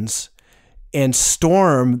weapons and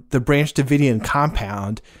storm the Branch Davidian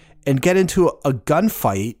compound and get into a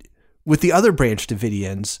gunfight with the other Branch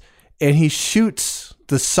Davidians. And he shoots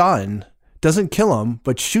the son, doesn't kill him,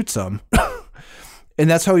 but shoots him. And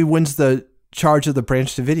that's how he wins the charge of the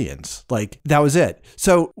Branch Davidians. Like, that was it.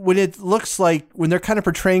 So when it looks like, when they're kind of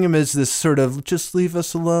portraying him as this sort of, just leave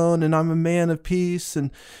us alone and I'm a man of peace,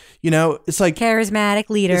 and, you know, it's like... charismatic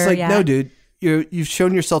leader. It's like, no, dude, you've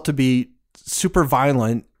shown yourself to be super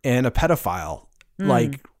violent and a pedophile.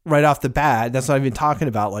 Like, right off the bat. That's not even talking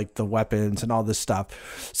about, like, the weapons and all this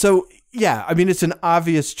stuff. So, yeah, I mean, it's an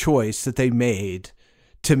obvious choice that they made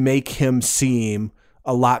to make him seem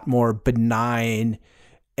a lot more benign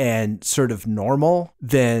and sort of normal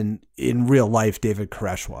than in real life David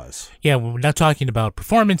Koresh was. Yeah, we're not talking about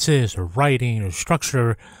performances or writing or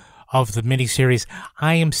structure of the miniseries.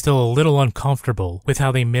 I am still a little uncomfortable with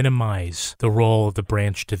how they minimize the role of the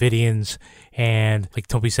Branch Davidians and, like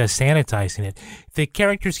Toby says, sanitizing it. The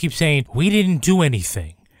characters keep saying, we didn't do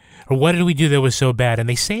anything. Or what did we do that was so bad? And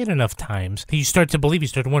they say it enough times that you start to believe, you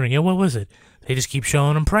start wondering, yeah, what was it? They just keep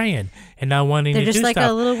showing them praying and not wanting They're to do just like stuff.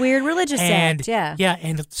 a little weird religious sect, yeah. Yeah,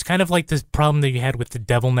 and it's kind of like this problem that you had with The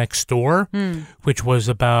Devil Next Door, which was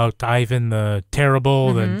about Ivan the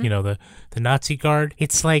Terrible, and, you know, the Nazi guard.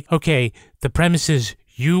 It's like, okay, the premise is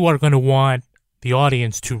you are going to want the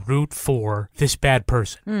audience to root for this bad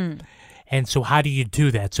person. And so how do you do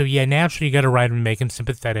that? So, yeah, naturally you got to write them and make them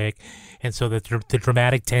sympathetic. And so that the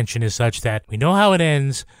dramatic tension is such that we know how it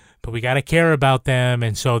ends, but we got to care about them.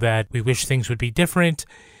 And so that we wish things would be different.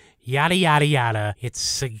 Yada, yada, yada.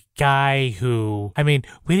 It's a guy who, I mean,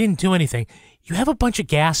 we didn't do anything. You have a bunch of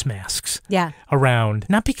gas masks around,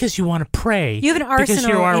 not because you want to pray. You have an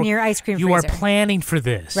arsenal in your ice cream freezer. You are planning for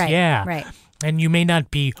this. Right, yeah. right. And you may not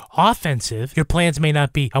be offensive. Your plans may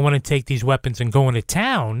not be, I want to take these weapons and go into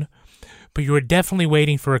town. But you were definitely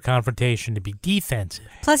waiting for a confrontation to be defensive.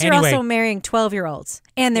 Plus, you're also marrying 12-year-olds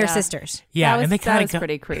and their sisters. Yeah, and they kind of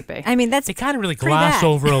pretty creepy. I mean, they kind of really gloss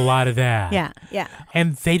over a lot of that. Yeah.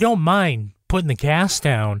 And they don't mind putting the gas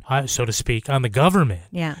down, so to speak, on the government.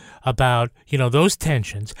 Yeah. About, you know, those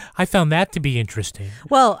tensions. I found that to be interesting.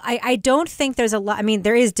 Well, I don't think there's a lot. I mean,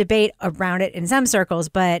 there is debate around it in some circles,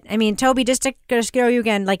 but I mean, Toby, just to go you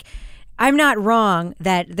again, like, I'm not wrong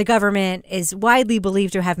that the government is widely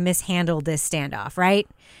believed to have mishandled this standoff, right?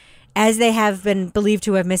 As they have been believed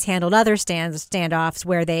to have mishandled other standoffs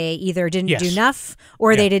where they either didn't do enough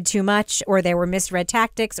or they did too much or there were misread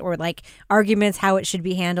tactics or like arguments how it should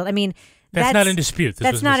be handled. I mean, that's not in dispute.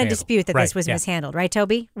 That's not in dispute that this was mishandled, right,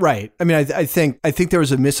 Toby? Right. I mean, I think there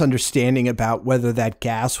was a misunderstanding about whether that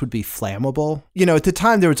gas would be flammable. You know, at the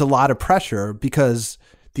time there was a lot of pressure because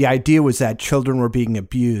the idea was that children were being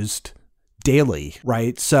abused daily,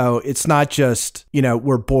 right? So it's not just, you know,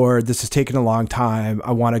 we're bored, this is taking a long time,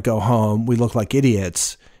 I want to go home, we look like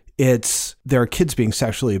idiots. It's there are kids being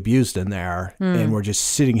sexually abused in there and we're just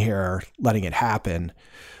sitting here letting it happen.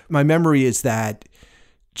 My memory is that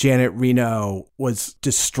Janet Reno was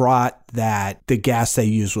distraught that the gas they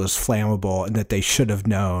used was flammable and that they should have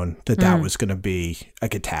known that that was going to be a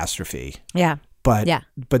catastrophe. Yeah. But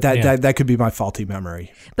that could be my faulty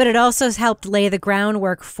memory. But it also has helped lay the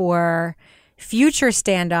groundwork for future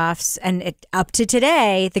standoffs, and up to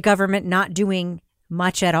today, the government not doing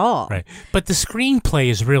much at all. Right. But the screenplay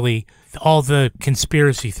is really all the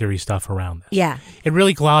conspiracy theory stuff around this. Yeah. It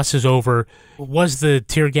really glosses over, was the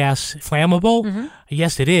tear gas flammable?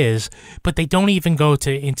 Yes, it is. But they don't even go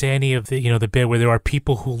into any of the, you know, the bit where there are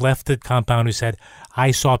people who left the compound who said,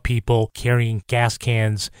 I saw people carrying gas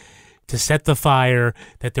cans to set the fire,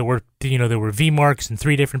 that there were V marks in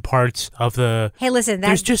 3 different parts of the... Hey, listen,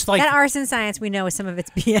 there's just like that arson science, we know some of it's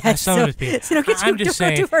BS. Some of it's BS. So I'm just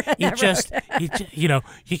saying, you know,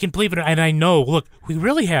 you can believe it. And I know, look, we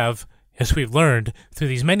really have, as we've learned through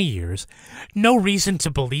these many years, no reason to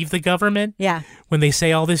believe the government when they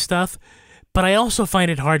say all this stuff. But I also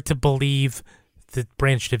find it hard to believe the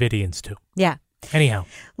Branch Davidians too. Yeah. Anyhow,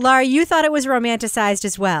 Laura, you thought it was romanticized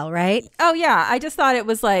as well, right? Oh yeah, I just thought it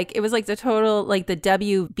was like the total, like the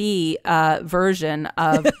WB version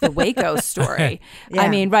of the Waco story. I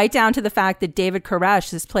mean, right down to the fact that David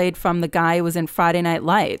Koresh is played from the guy who was in Friday Night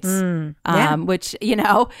Lights, which, you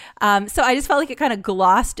know, so I just felt like it kind of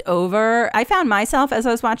glossed over. I found myself as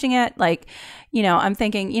I was watching it, like, you know, I'm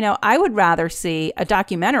thinking, you know, I would rather see a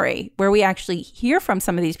documentary where we actually hear from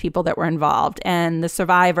some of these people that were involved and the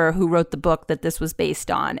survivor who wrote the book that this was based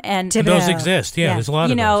on. And those exist. Yeah, there's a lot of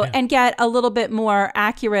those. You know, and get a little bit more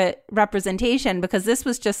accurate representation, because this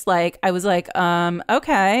was just like, I was like,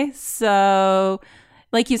 okay, so...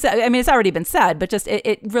 Like you said, I mean, it's already been said, but just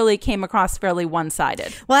it really came across fairly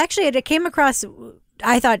one-sided. Well, actually, it came across,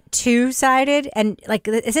 I thought, two-sided. And like,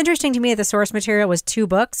 it's interesting to me that the source material was 2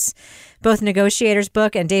 books, both Negotiator's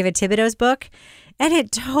book and David Thibodeau's book. And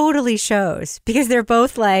it totally shows, because they're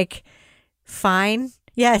both like fine.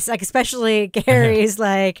 Yes, like especially Gary's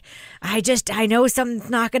like, I know something's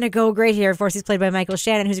not going to go great here. Of course, he's played by Michael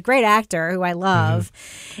Shannon, who's a great actor, who I love.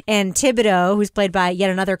 And Thibodeau, who's played by yet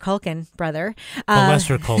another Culkin brother. A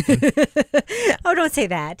lesser Culkin. Oh, don't say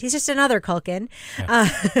that. He's just another Culkin. Yeah.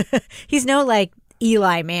 He's no like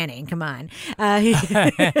Eli Manning. Come on.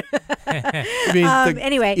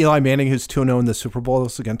 Anyway, Eli Manning, who's 2-0 in the Super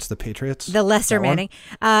Bowls against the Patriots. The lesser Manning.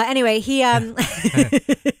 Anyway, he's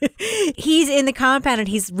in the compound and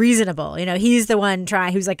he's reasonable. You know, he's the one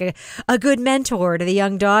who's like a good mentor to the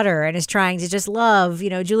young daughter and is trying to just love,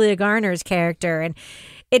 Julia Garner's character. And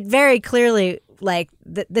it very clearly, like,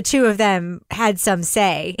 the two of them had some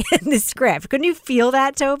say in the script. Couldn't you feel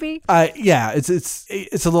that, Toby? Yeah, it's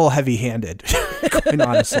a little heavy-handed, quite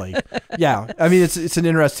honestly. Yeah, I mean, it's an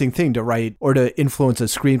interesting thing to write or to influence a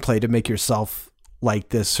screenplay to make yourself like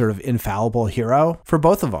this sort of infallible hero for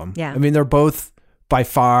both of them. Yeah. I mean, they're both by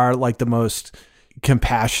far like the most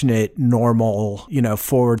compassionate, normal,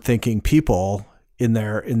 forward-thinking people in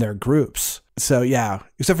their groups. So yeah,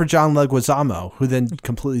 except for John Leguizamo, who then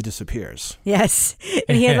completely disappears. Yes,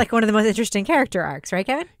 and he had like one of the most interesting character arcs, right,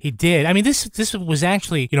 Kevin? He did. I mean, this was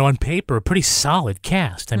actually, on paper, a pretty solid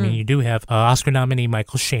cast. I mean, you do have Oscar nominee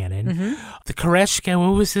Michael Shannon, the Koresh guy. What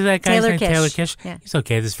was that guy's name? Taylor Kitsch. Yeah. He's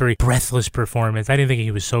okay. This very breathless performance. I didn't think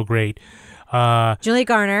he was so great. Julia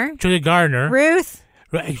Garner, Ruth.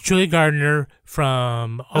 Julia Gardner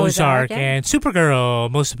from Ozark and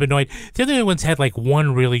Supergirl, Melissa Benoist. The other ones had like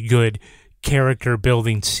one really good character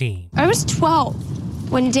building scene. I was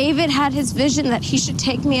 12 when David had his vision that he should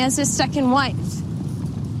take me as his second wife.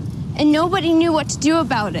 And nobody knew what to do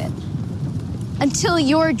about it until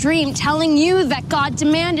your dream telling you that God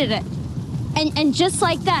demanded it. And just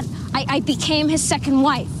like that, I became his second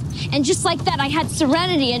wife. And just like that, I had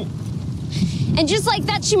serenity. And just like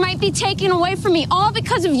that, she might be taken away from me, all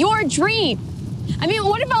because of your dream. I mean,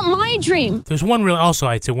 what about my dream? There's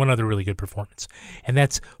I'd say one other really good performance, and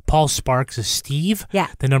that's Paul Sparks as Steve,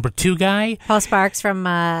 the number 2 guy. Paul Sparks from,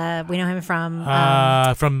 we know him from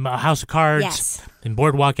House of Cards and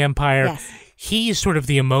Boardwalk Empire. Yes. He is sort of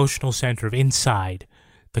the emotional center of inside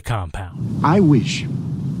the compound. I wish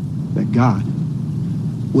that God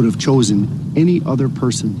would have chosen any other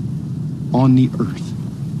person on the earth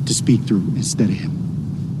to speak through instead of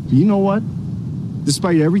him. You know what?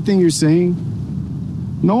 Despite everything you're saying,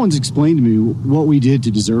 no one's explained to me what we did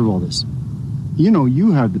to deserve all this.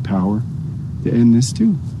 You have the power to end this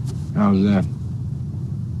too. How's that?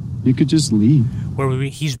 You could just leave. Where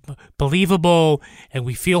he's believable and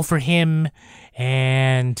we feel for him,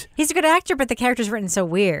 and he's a good actor, but the character's written so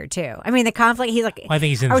weird too. I mean, the conflict. He's like, I think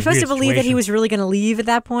he's in. Are we supposed to weird believe that he situation. was really going to leave at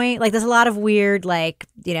that point? Like, there's a lot of weird, like,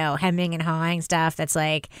 hemming and hawing stuff. That's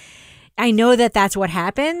like, I know that that's what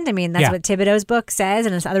happened. I mean, that's what Thibodeau's book says,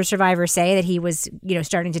 and as other survivors say, that he was,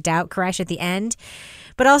 starting to doubt Koresh at the end.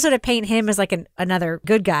 But also to paint him as like another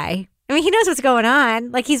good guy. I mean, he knows what's going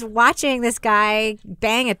on. Like, he's watching this guy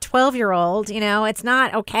bang a 12-year-old. It's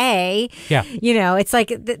not okay. Yeah. It's like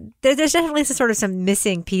there's definitely some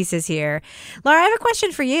missing pieces here. Laura, I have a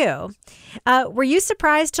question for you. Were you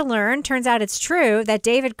surprised to learn, turns out it's true, that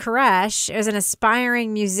David Koresh is an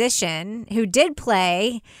aspiring musician who did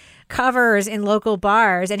play covers in local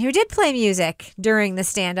bars and who did play music during the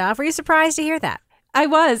standoff? Were you surprised to hear that? I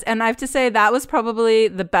was, and I have to say that was probably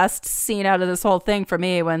the best scene out of this whole thing for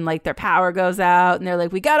me, when like their power goes out and they're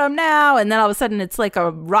like, "We got them now," and then all of a sudden it's like a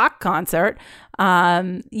rock concert.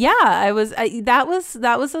 That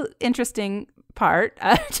was an interesting part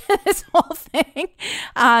to this whole thing.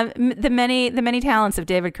 The many talents of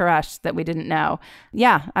David Koresh that we didn't know.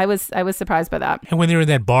 Yeah, I was surprised by that. And when they were in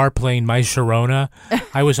that bar playing My Sharona,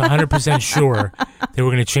 I was 100% sure they were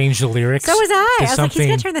going to change the lyrics. So was I. I was something... like, he's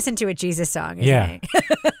going to turn this into a Jesus song. Isn't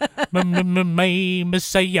My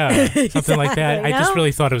Messiah, something like that. I just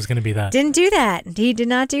really thought it was going to be that. Didn't do that. He did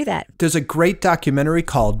not do that. There's a great documentary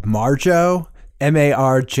called Marjoe,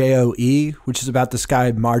 Marjoe, which is about this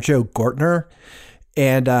guy Marjoe Gortner,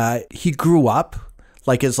 and he grew up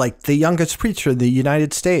as the youngest preacher in the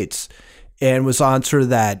United States, and was on sort of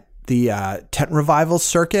the tent revival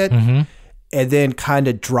circuit, and then kind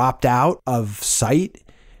of dropped out of sight,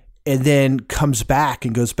 and then comes back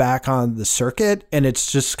and goes back on the circuit, and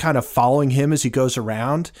it's just kind of following him as he goes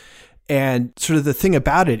around. And sort of the thing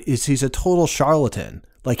about it is he's a total charlatan.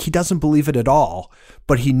 Like, he doesn't believe it at all,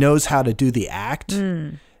 but he knows how to do the act.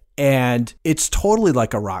 And it's totally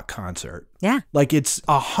like a rock concert. Yeah. Like, it's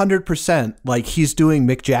 100% like he's doing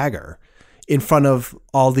Mick Jagger in front of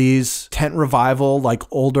all these tent revival, like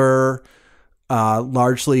older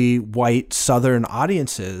largely white Southern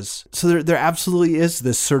audiences. So there absolutely is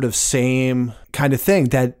this sort of same kind of thing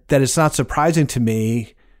that it's not surprising to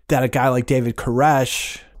me that a guy like David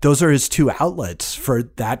Koresh, those are his two outlets for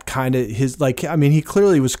that kind of he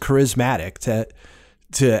clearly was charismatic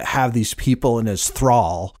to have these people in his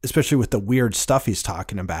thrall, especially with the weird stuff he's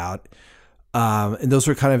talking about. And those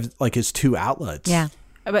were kind of like his two outlets. Yeah.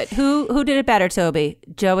 But who did it better, Toby?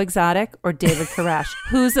 Joe Exotic or David Koresh?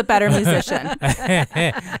 Who's a better musician?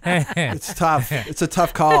 It's tough. It's a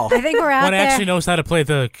tough call. I think we're out One there. actually knows how to play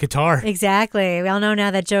the guitar. Exactly. We all know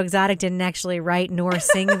now that Joe Exotic didn't actually write nor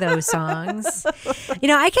sing those songs.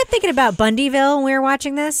 I kept thinking about Bundyville when we were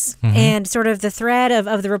watching this, and sort of the thread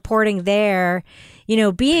of the reporting there,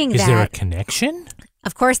 being Is there a connection?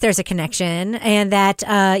 Of course there's a connection, and that,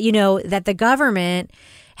 that the government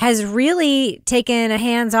has really taken a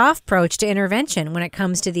hands-off approach to intervention when it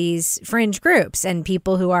comes to these fringe groups and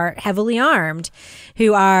people who are heavily armed,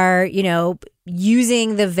 who are,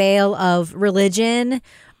 using the veil of religion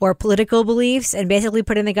or political beliefs and basically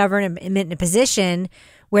putting the government in a position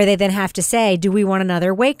where they then have to say, do we want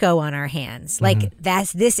another Waco on our hands? Like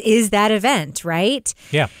this is that event, right?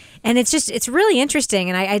 Yeah. And it's really interesting.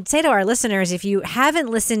 And I'd say to our listeners, if you haven't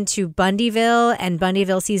listened to Bundyville and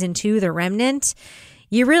Bundyville Season 2, The Remnant,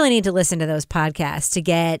 you really need to listen to those podcasts to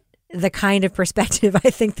get the kind of perspective I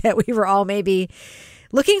think that we were all maybe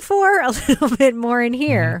looking for a little bit more in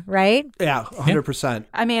here, right? Yeah, 100%.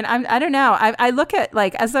 I mean, I don't know. I look at,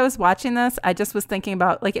 as I was watching this, I just was thinking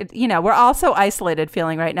about, we're all so isolated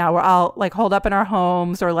feeling right now. We're all, holed up in our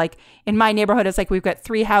homes, or, in my neighborhood, it's we've got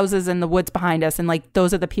 3 houses in the woods behind us, and,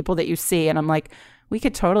 those are the people that you see. And I'm like, we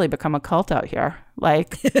could totally become a cult out here.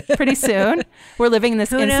 Pretty soon. We're living in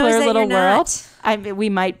this insular little world. We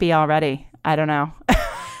might be already. I don't know.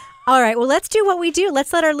 All right. Well, let's do what we do.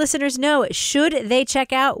 Let's let our listeners know. Should they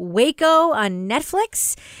check out Waco on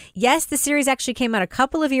Netflix? Yes, the series actually came out a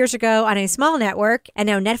couple of years ago on a small network, and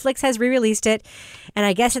now Netflix has re-released it. And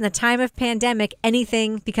I guess in the time of pandemic,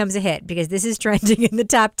 anything becomes a hit because this is trending in the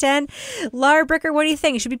top 10. Laura Bricker, what do you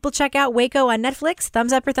think? Should people check out Waco on Netflix?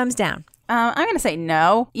 Thumbs up or thumbs down? I'm going to say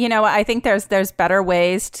no. I think there's better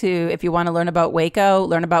ways to, if you want to learn about Waco,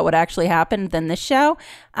 learn about what actually happened than this show.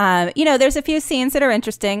 There's a few scenes that are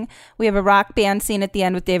interesting. We have a rock band scene at the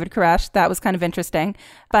end with David Koresh. That was kind of interesting.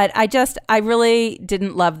 But I really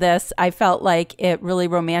didn't love this. I felt like it really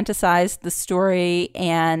romanticized the story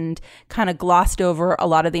and kind of glossed over a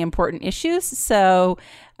lot of the important issues. So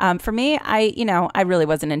for me, I really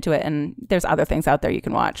wasn't into it, and there's other things out there you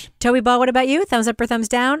can watch. Toby Ball, what about you? Thumbs up or thumbs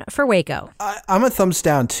down for Waco? I'm a thumbs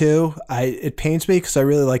down too. It pains me because I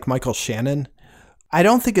really like Michael Shannon. I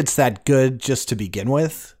don't think it's that good just to begin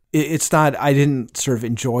with. It's not, I didn't sort of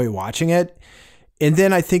enjoy watching it. And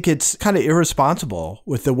then I think it's kind of irresponsible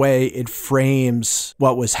with the way it frames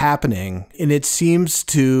what was happening. And it seems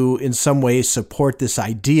to, in some ways, support this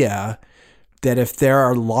idea that if there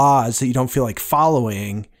are laws that you don't feel like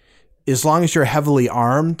following, as long as you're heavily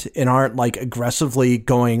armed and aren't aggressively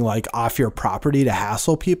going off your property to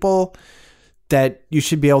hassle people, that you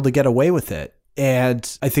should be able to get away with it.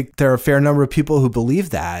 And I think there are a fair number of people who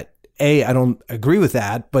believe that. A, I don't agree with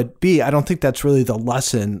that, but B, I don't think that's really the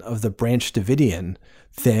lesson of the Branch Davidian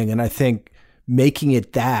thing. And I think making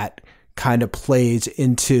it that kind of plays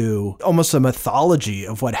into almost a mythology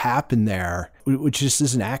of what happened there, which just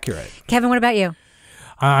isn't accurate. Kevin, what about you?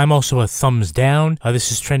 I'm also a thumbs down.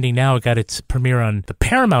 This is trending now. It got its premiere on the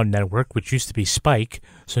Paramount Network, which used to be Spike,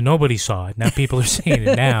 so nobody saw it. Now people are seeing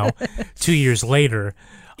it now, 2 years later.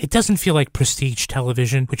 It doesn't feel like prestige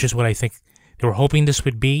television, which is what I think they were hoping this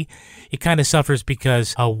would be. It kind of suffers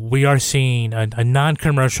because we are seeing a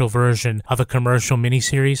non-commercial version of a commercial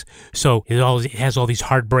miniseries. So it has all these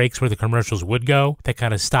hard breaks where the commercials would go that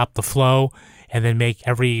kind of stop the flow and then make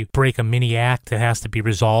every break a mini act that has to be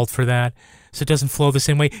resolved for that. So it doesn't flow the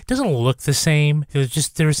same way. It doesn't look the same.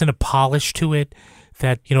 There isn't a polish to it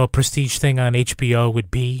that, a prestige thing on HBO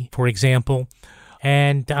would be, for example.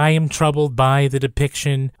 And I am troubled by the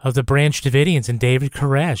depiction of the Branch Davidians and David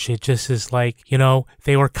Koresh. It just is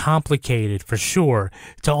they were complicated for sure,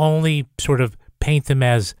 to only sort of paint them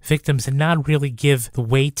as victims and not really give the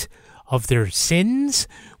weight of their sins,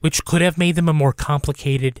 which could have made them a more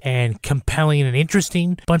complicated and compelling and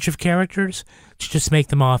interesting bunch of characters. To just make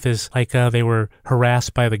them off as they were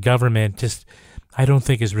harassed by the government, I don't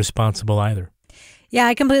think is responsible either. Yeah,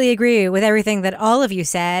 I completely agree with everything that all of you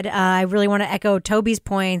said. I really want to echo Toby's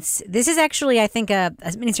points. This is actually, I think, a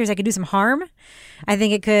miniseries that could do some harm. I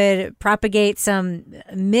think it could propagate some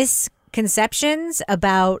conceptions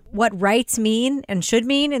about what rights mean and should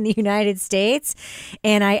mean in the United States.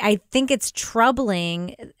 And I think it's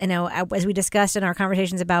troubling, as we discussed in our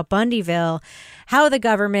conversations about Bundyville, how the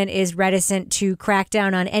government is reticent to crack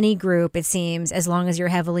down on any group, it seems, as long as you're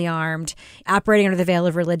heavily armed, operating under the veil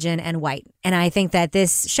of religion and white. And I think that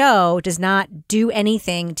this show does not do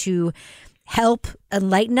anything to help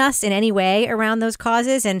enlighten us in any way around those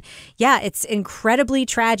causes. And yeah, it's incredibly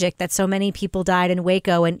tragic that so many people died in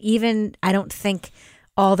Waco. And even I don't think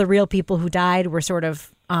all the real people who died were sort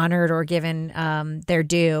of honored or given their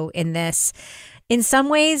due in this. In some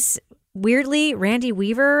ways, weirdly, Randy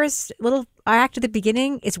Weaver's little act at the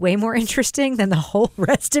beginning is way more interesting than the whole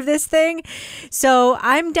rest of this thing. So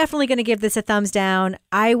I'm definitely going to give this a thumbs down.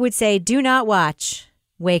 I would say do not watch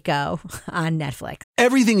Waco on Netflix.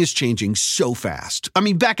 Everything is changing so fast. I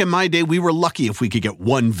mean, back in my day, we were lucky if we could get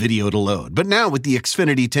one video to load. But now with the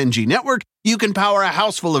Xfinity 10G network, you can power a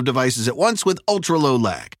house full of devices at once with ultra-low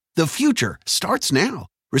lag. The future starts now.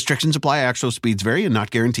 Restrictions apply. Actual speeds vary and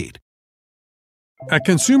not guaranteed. At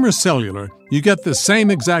Consumer Cellular, you get the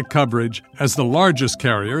same exact coverage as the largest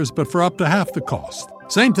carriers, but for up to half the cost.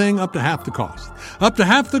 Same thing, up to half the cost. Up to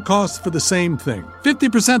half the cost for the same thing.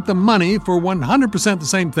 50% the money for 100% the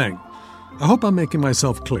same thing. I hope I'm making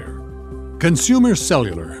myself clear. Consumer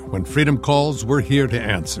Cellular. When freedom calls, we're here to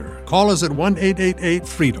answer. Call us at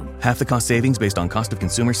 1-888-FREEDOM. Half the cost savings based on cost of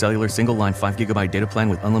Consumer Cellular single-line 5GB data plan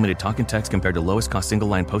with unlimited talk and text compared to lowest cost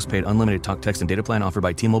single-line postpaid unlimited talk, text, and data plan offered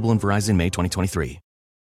by T-Mobile and Verizon May 2023.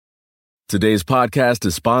 Today's podcast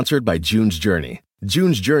is sponsored by June's Journey.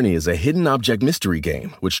 June's Journey is a hidden object mystery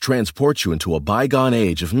game which transports you into a bygone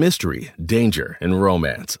age of mystery, danger, and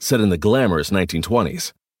romance set in the glamorous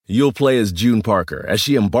 1920s. You'll play as June Parker as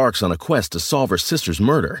she embarks on a quest to solve her sister's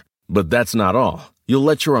murder. But that's not all. You'll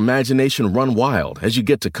let your imagination run wild as you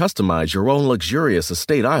get to customize your own luxurious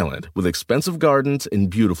estate island with expensive gardens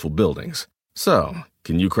and beautiful buildings. So,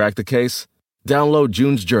 can you crack the case? Download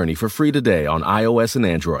June's Journey for free today on iOS and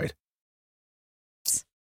Android.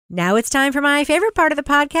 Now it's time for my favorite part of the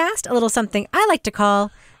podcast, a little something I like to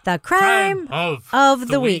call the crime of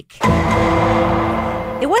the week.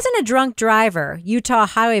 It wasn't a drunk driver. Utah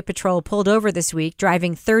Highway Patrol pulled over this week,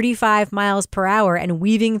 driving 35 miles per hour and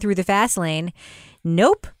weaving through the fast lane.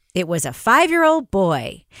 Nope. It was a 5-year-old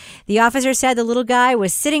boy. The officer said the little guy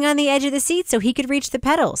was sitting on the edge of the seat so he could reach the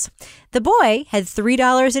pedals. The boy had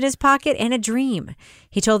 $3 in his pocket and a dream.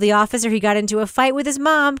 He told the officer he got into a fight with his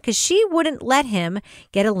mom because she wouldn't let him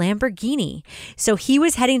get a Lamborghini. So he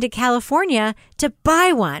was heading to California to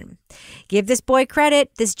buy one. Give this boy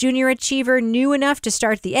credit. This junior achiever knew enough to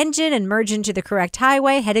start the engine and merge into the correct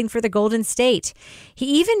highway, heading for the Golden State. He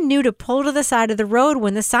even knew to pull to the side of the road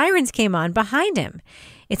when the sirens came on behind him.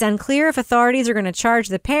 It's unclear if authorities are going to charge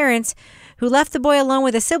the parents who left the boy alone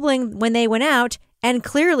with a sibling when they went out and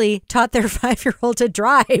clearly taught their 5-year-old to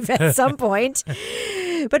drive at some point.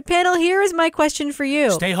 But panel, here is my question for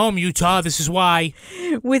you. Stay home, Utah. This is why.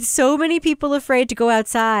 With so many people afraid to go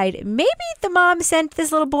outside, maybe the mom sent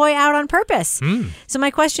this little boy out on purpose. So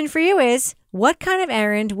my question for you is, what kind of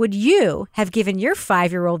errand would you have given your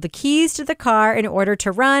 5-year-old the keys to the car in order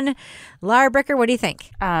to run? Laura Bricker, what do you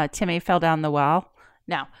think? Timmy fell down the well.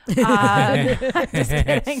 No, just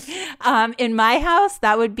kidding. In my house,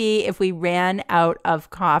 that would be if we ran out of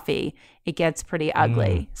coffee. It gets pretty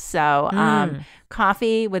ugly. So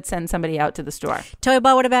coffee would send somebody out to the store.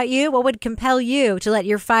 Toyba, what about you? What would compel you to let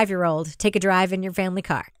your 5-year-old take a drive in your family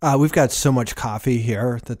car? We've got so much coffee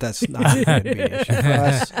here that's not going to be an issue for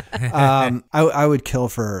us. I would kill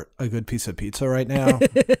for a good piece of pizza right now.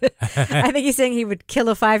 I think he's saying he would kill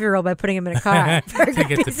a 5-year-old by putting him in a car to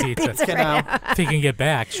get the pizza. If he can get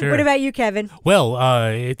back, sure. What about you, Kevin? Well,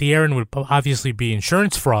 the errand would obviously be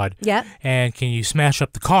insurance fraud. Yeah. And can you smash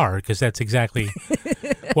up the car? Because that's exactly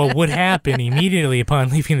what would happen immediately upon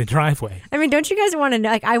leaving the driveway. I mean, don't you guys want to know?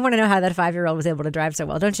 Like, I want to know how that 5-year-old was able to drive so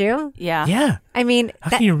well, don't you? Yeah. Yeah. I mean, how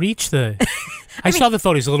can you reach the... I saw the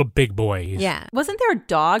photo. He's a little big boy. Yeah. Wasn't there a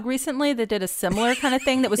dog recently that did a similar kind of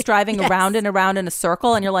thing that was driving around and around in a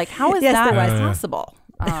circle? And you're like, how is that possible?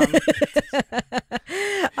 All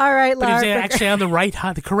right, Laura. But he's actually on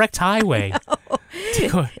the correct highway.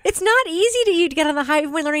 It's not easy to get on the highway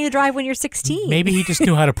when learning to drive when you're 16. Maybe he just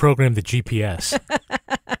knew how to program the GPS.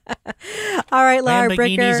 All right, Laura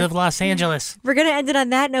Lamborghinis Bricker. of Los Angeles. We're going to end it on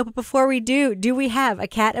that note, but before we do we have a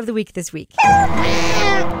cat of the week this week?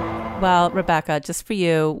 Well, Rebecca, just for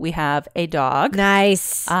you, we have a dog.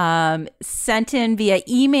 Nice. Sent in via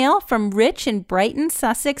email from Rich in Brighton,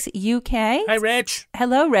 Sussex, UK. Hi, Rich.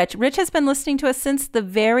 Hello, Rich. Rich has been listening to us since the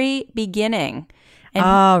very beginning.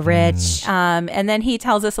 And Rich. And then he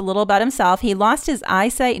tells us a little about himself. He lost his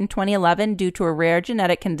eyesight in 2011 due to a rare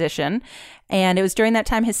genetic condition. And it was during that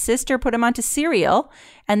time his sister put him onto Serial.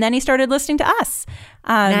 And then he started listening to us.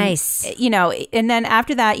 Nice. And then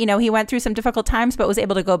after that, he went through some difficult times, but was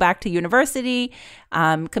able to go back to university,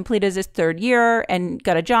 completed his third year and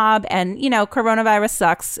got a job. And, coronavirus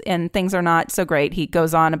sucks and things are not so great. He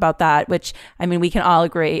goes on about that, which, we can all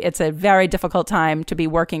agree. It's a very difficult time to be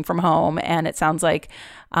working from home. And it sounds like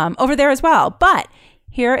over there as well. But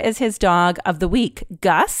here is his dog of the week.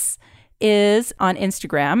 Gus is on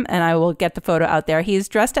Instagram, and I will get the photo out there. He's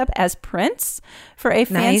dressed up as Prince for a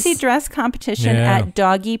fancy dress competition at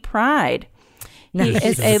Doggy Pride. He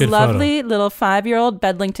is a lovely little 5-year-old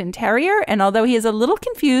Bedlington Terrier, and although he is a little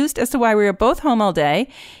confused as to why we are both home all day,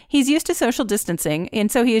 he's used to social distancing,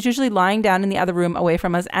 and so he is usually lying down in the other room away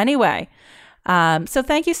from us anyway. So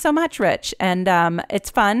thank you so much, Rich. And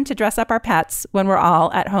it's fun to dress up our pets when we're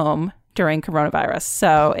all at home during coronavirus.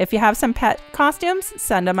 So if you have some pet costumes,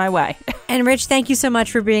 send them my way. And Rich, thank you so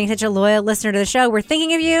much for being such a loyal listener to the show. We're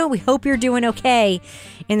thinking of you. We hope you're doing okay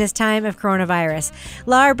in this time of coronavirus.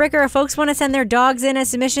 Laura Bricker, if folks want to send their dogs in as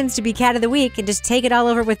submissions to be Cat of the Week and just take it all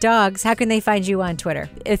over with dogs, how can they find you on Twitter?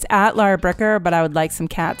 It's at Laura Bricker, but I would like some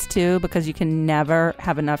cats too, because you can never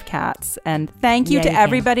have enough cats. And thank you to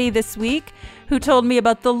everybody this week who told me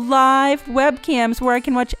about the live webcams where I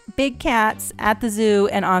can watch big cats at the zoo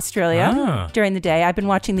in Australia during the day. I've been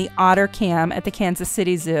watching the otter cam at the Kansas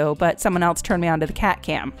City Zoo, but someone else turned me on to the cat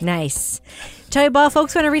cam. Nice. Toy Ball,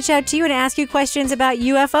 folks want to reach out to you and ask you questions about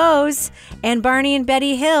UFOs and Barney and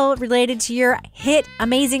Betty Hill related to your hit,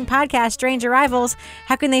 amazing podcast, Strange Arrivals.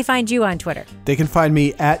 How can they find you on Twitter? They can find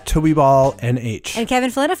me at TobyBallNH. And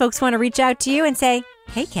Kevin Flynn, if folks want to reach out to you and say,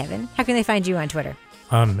 hey, Kevin, how can they find you on Twitter?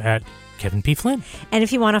 At Kevin P. Flynn. And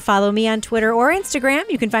if you want to follow me on Twitter or Instagram,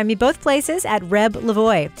 you can find me both places at Reb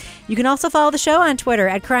Lavoie. You can also follow the show on Twitter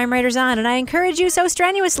at Crime Writers On, and I encourage you so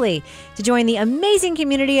strenuously to join the amazing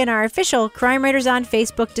community in our official Crime Writers On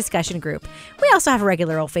Facebook discussion group. We also have a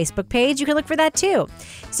regular old Facebook page. You can look for that too.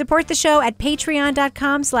 Support the show at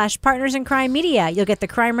patreon.com/Partners in Crime Media. You'll get the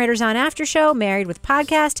Crime Writers On After Show, Married with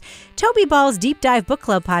Podcast, Toby Ball's Deep Dive Book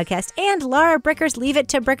Club podcast, and Laura Bricker's Leave It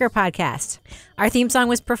to Bricker podcast. Our theme song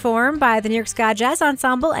was performed by the New York Ska Jazz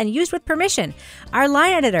Ensemble and used with permission. Our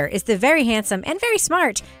line editor is the very handsome and very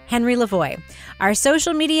smart Henry Lavoie. Our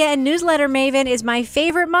social media and newsletter maven is my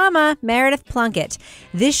favorite mama, Meredith Plunkett.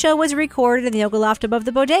 This show was recorded in the Yoga Loft above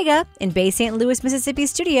the Bodega in Bay St. Louis, Mississippi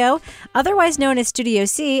studio, otherwise known as Studio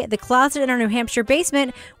C, the closet in our New Hampshire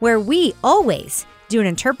basement, where we always do an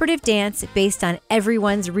interpretive dance based on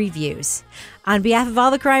everyone's reviews. On behalf of all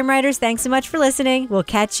the crime writers, thanks so much for listening. We'll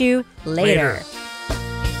catch you later.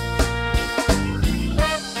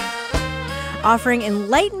 Offering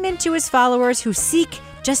enlightenment to his followers who seek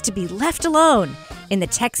just to be left alone in the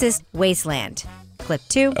Texas wasteland. Clip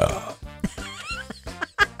 2.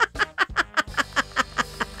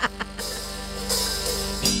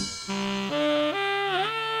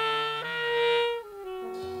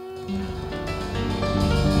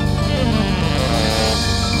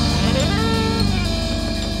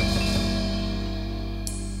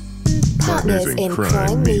 Partners in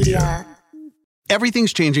Crime Media.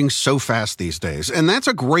 Everything's changing so fast these days, and that's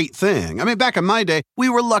a great thing. I mean, back in my day, we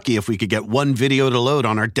were lucky if we could get one video to load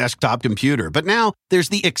on our desktop computer. But now, there's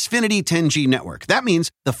the Xfinity 10G network. That means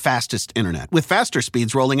the fastest internet, with faster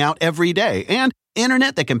speeds rolling out every day, and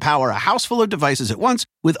internet that can power a house full of devices at once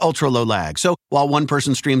with ultra-low lag. So while one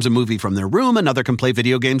person streams a movie from their room, another can play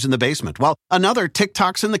video games in the basement, while another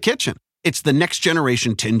TikToks in the kitchen. It's the next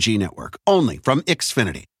generation 10G network, only from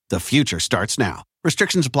Xfinity. The future starts now.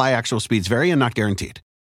 Restrictions apply. Actual speeds vary and not guaranteed.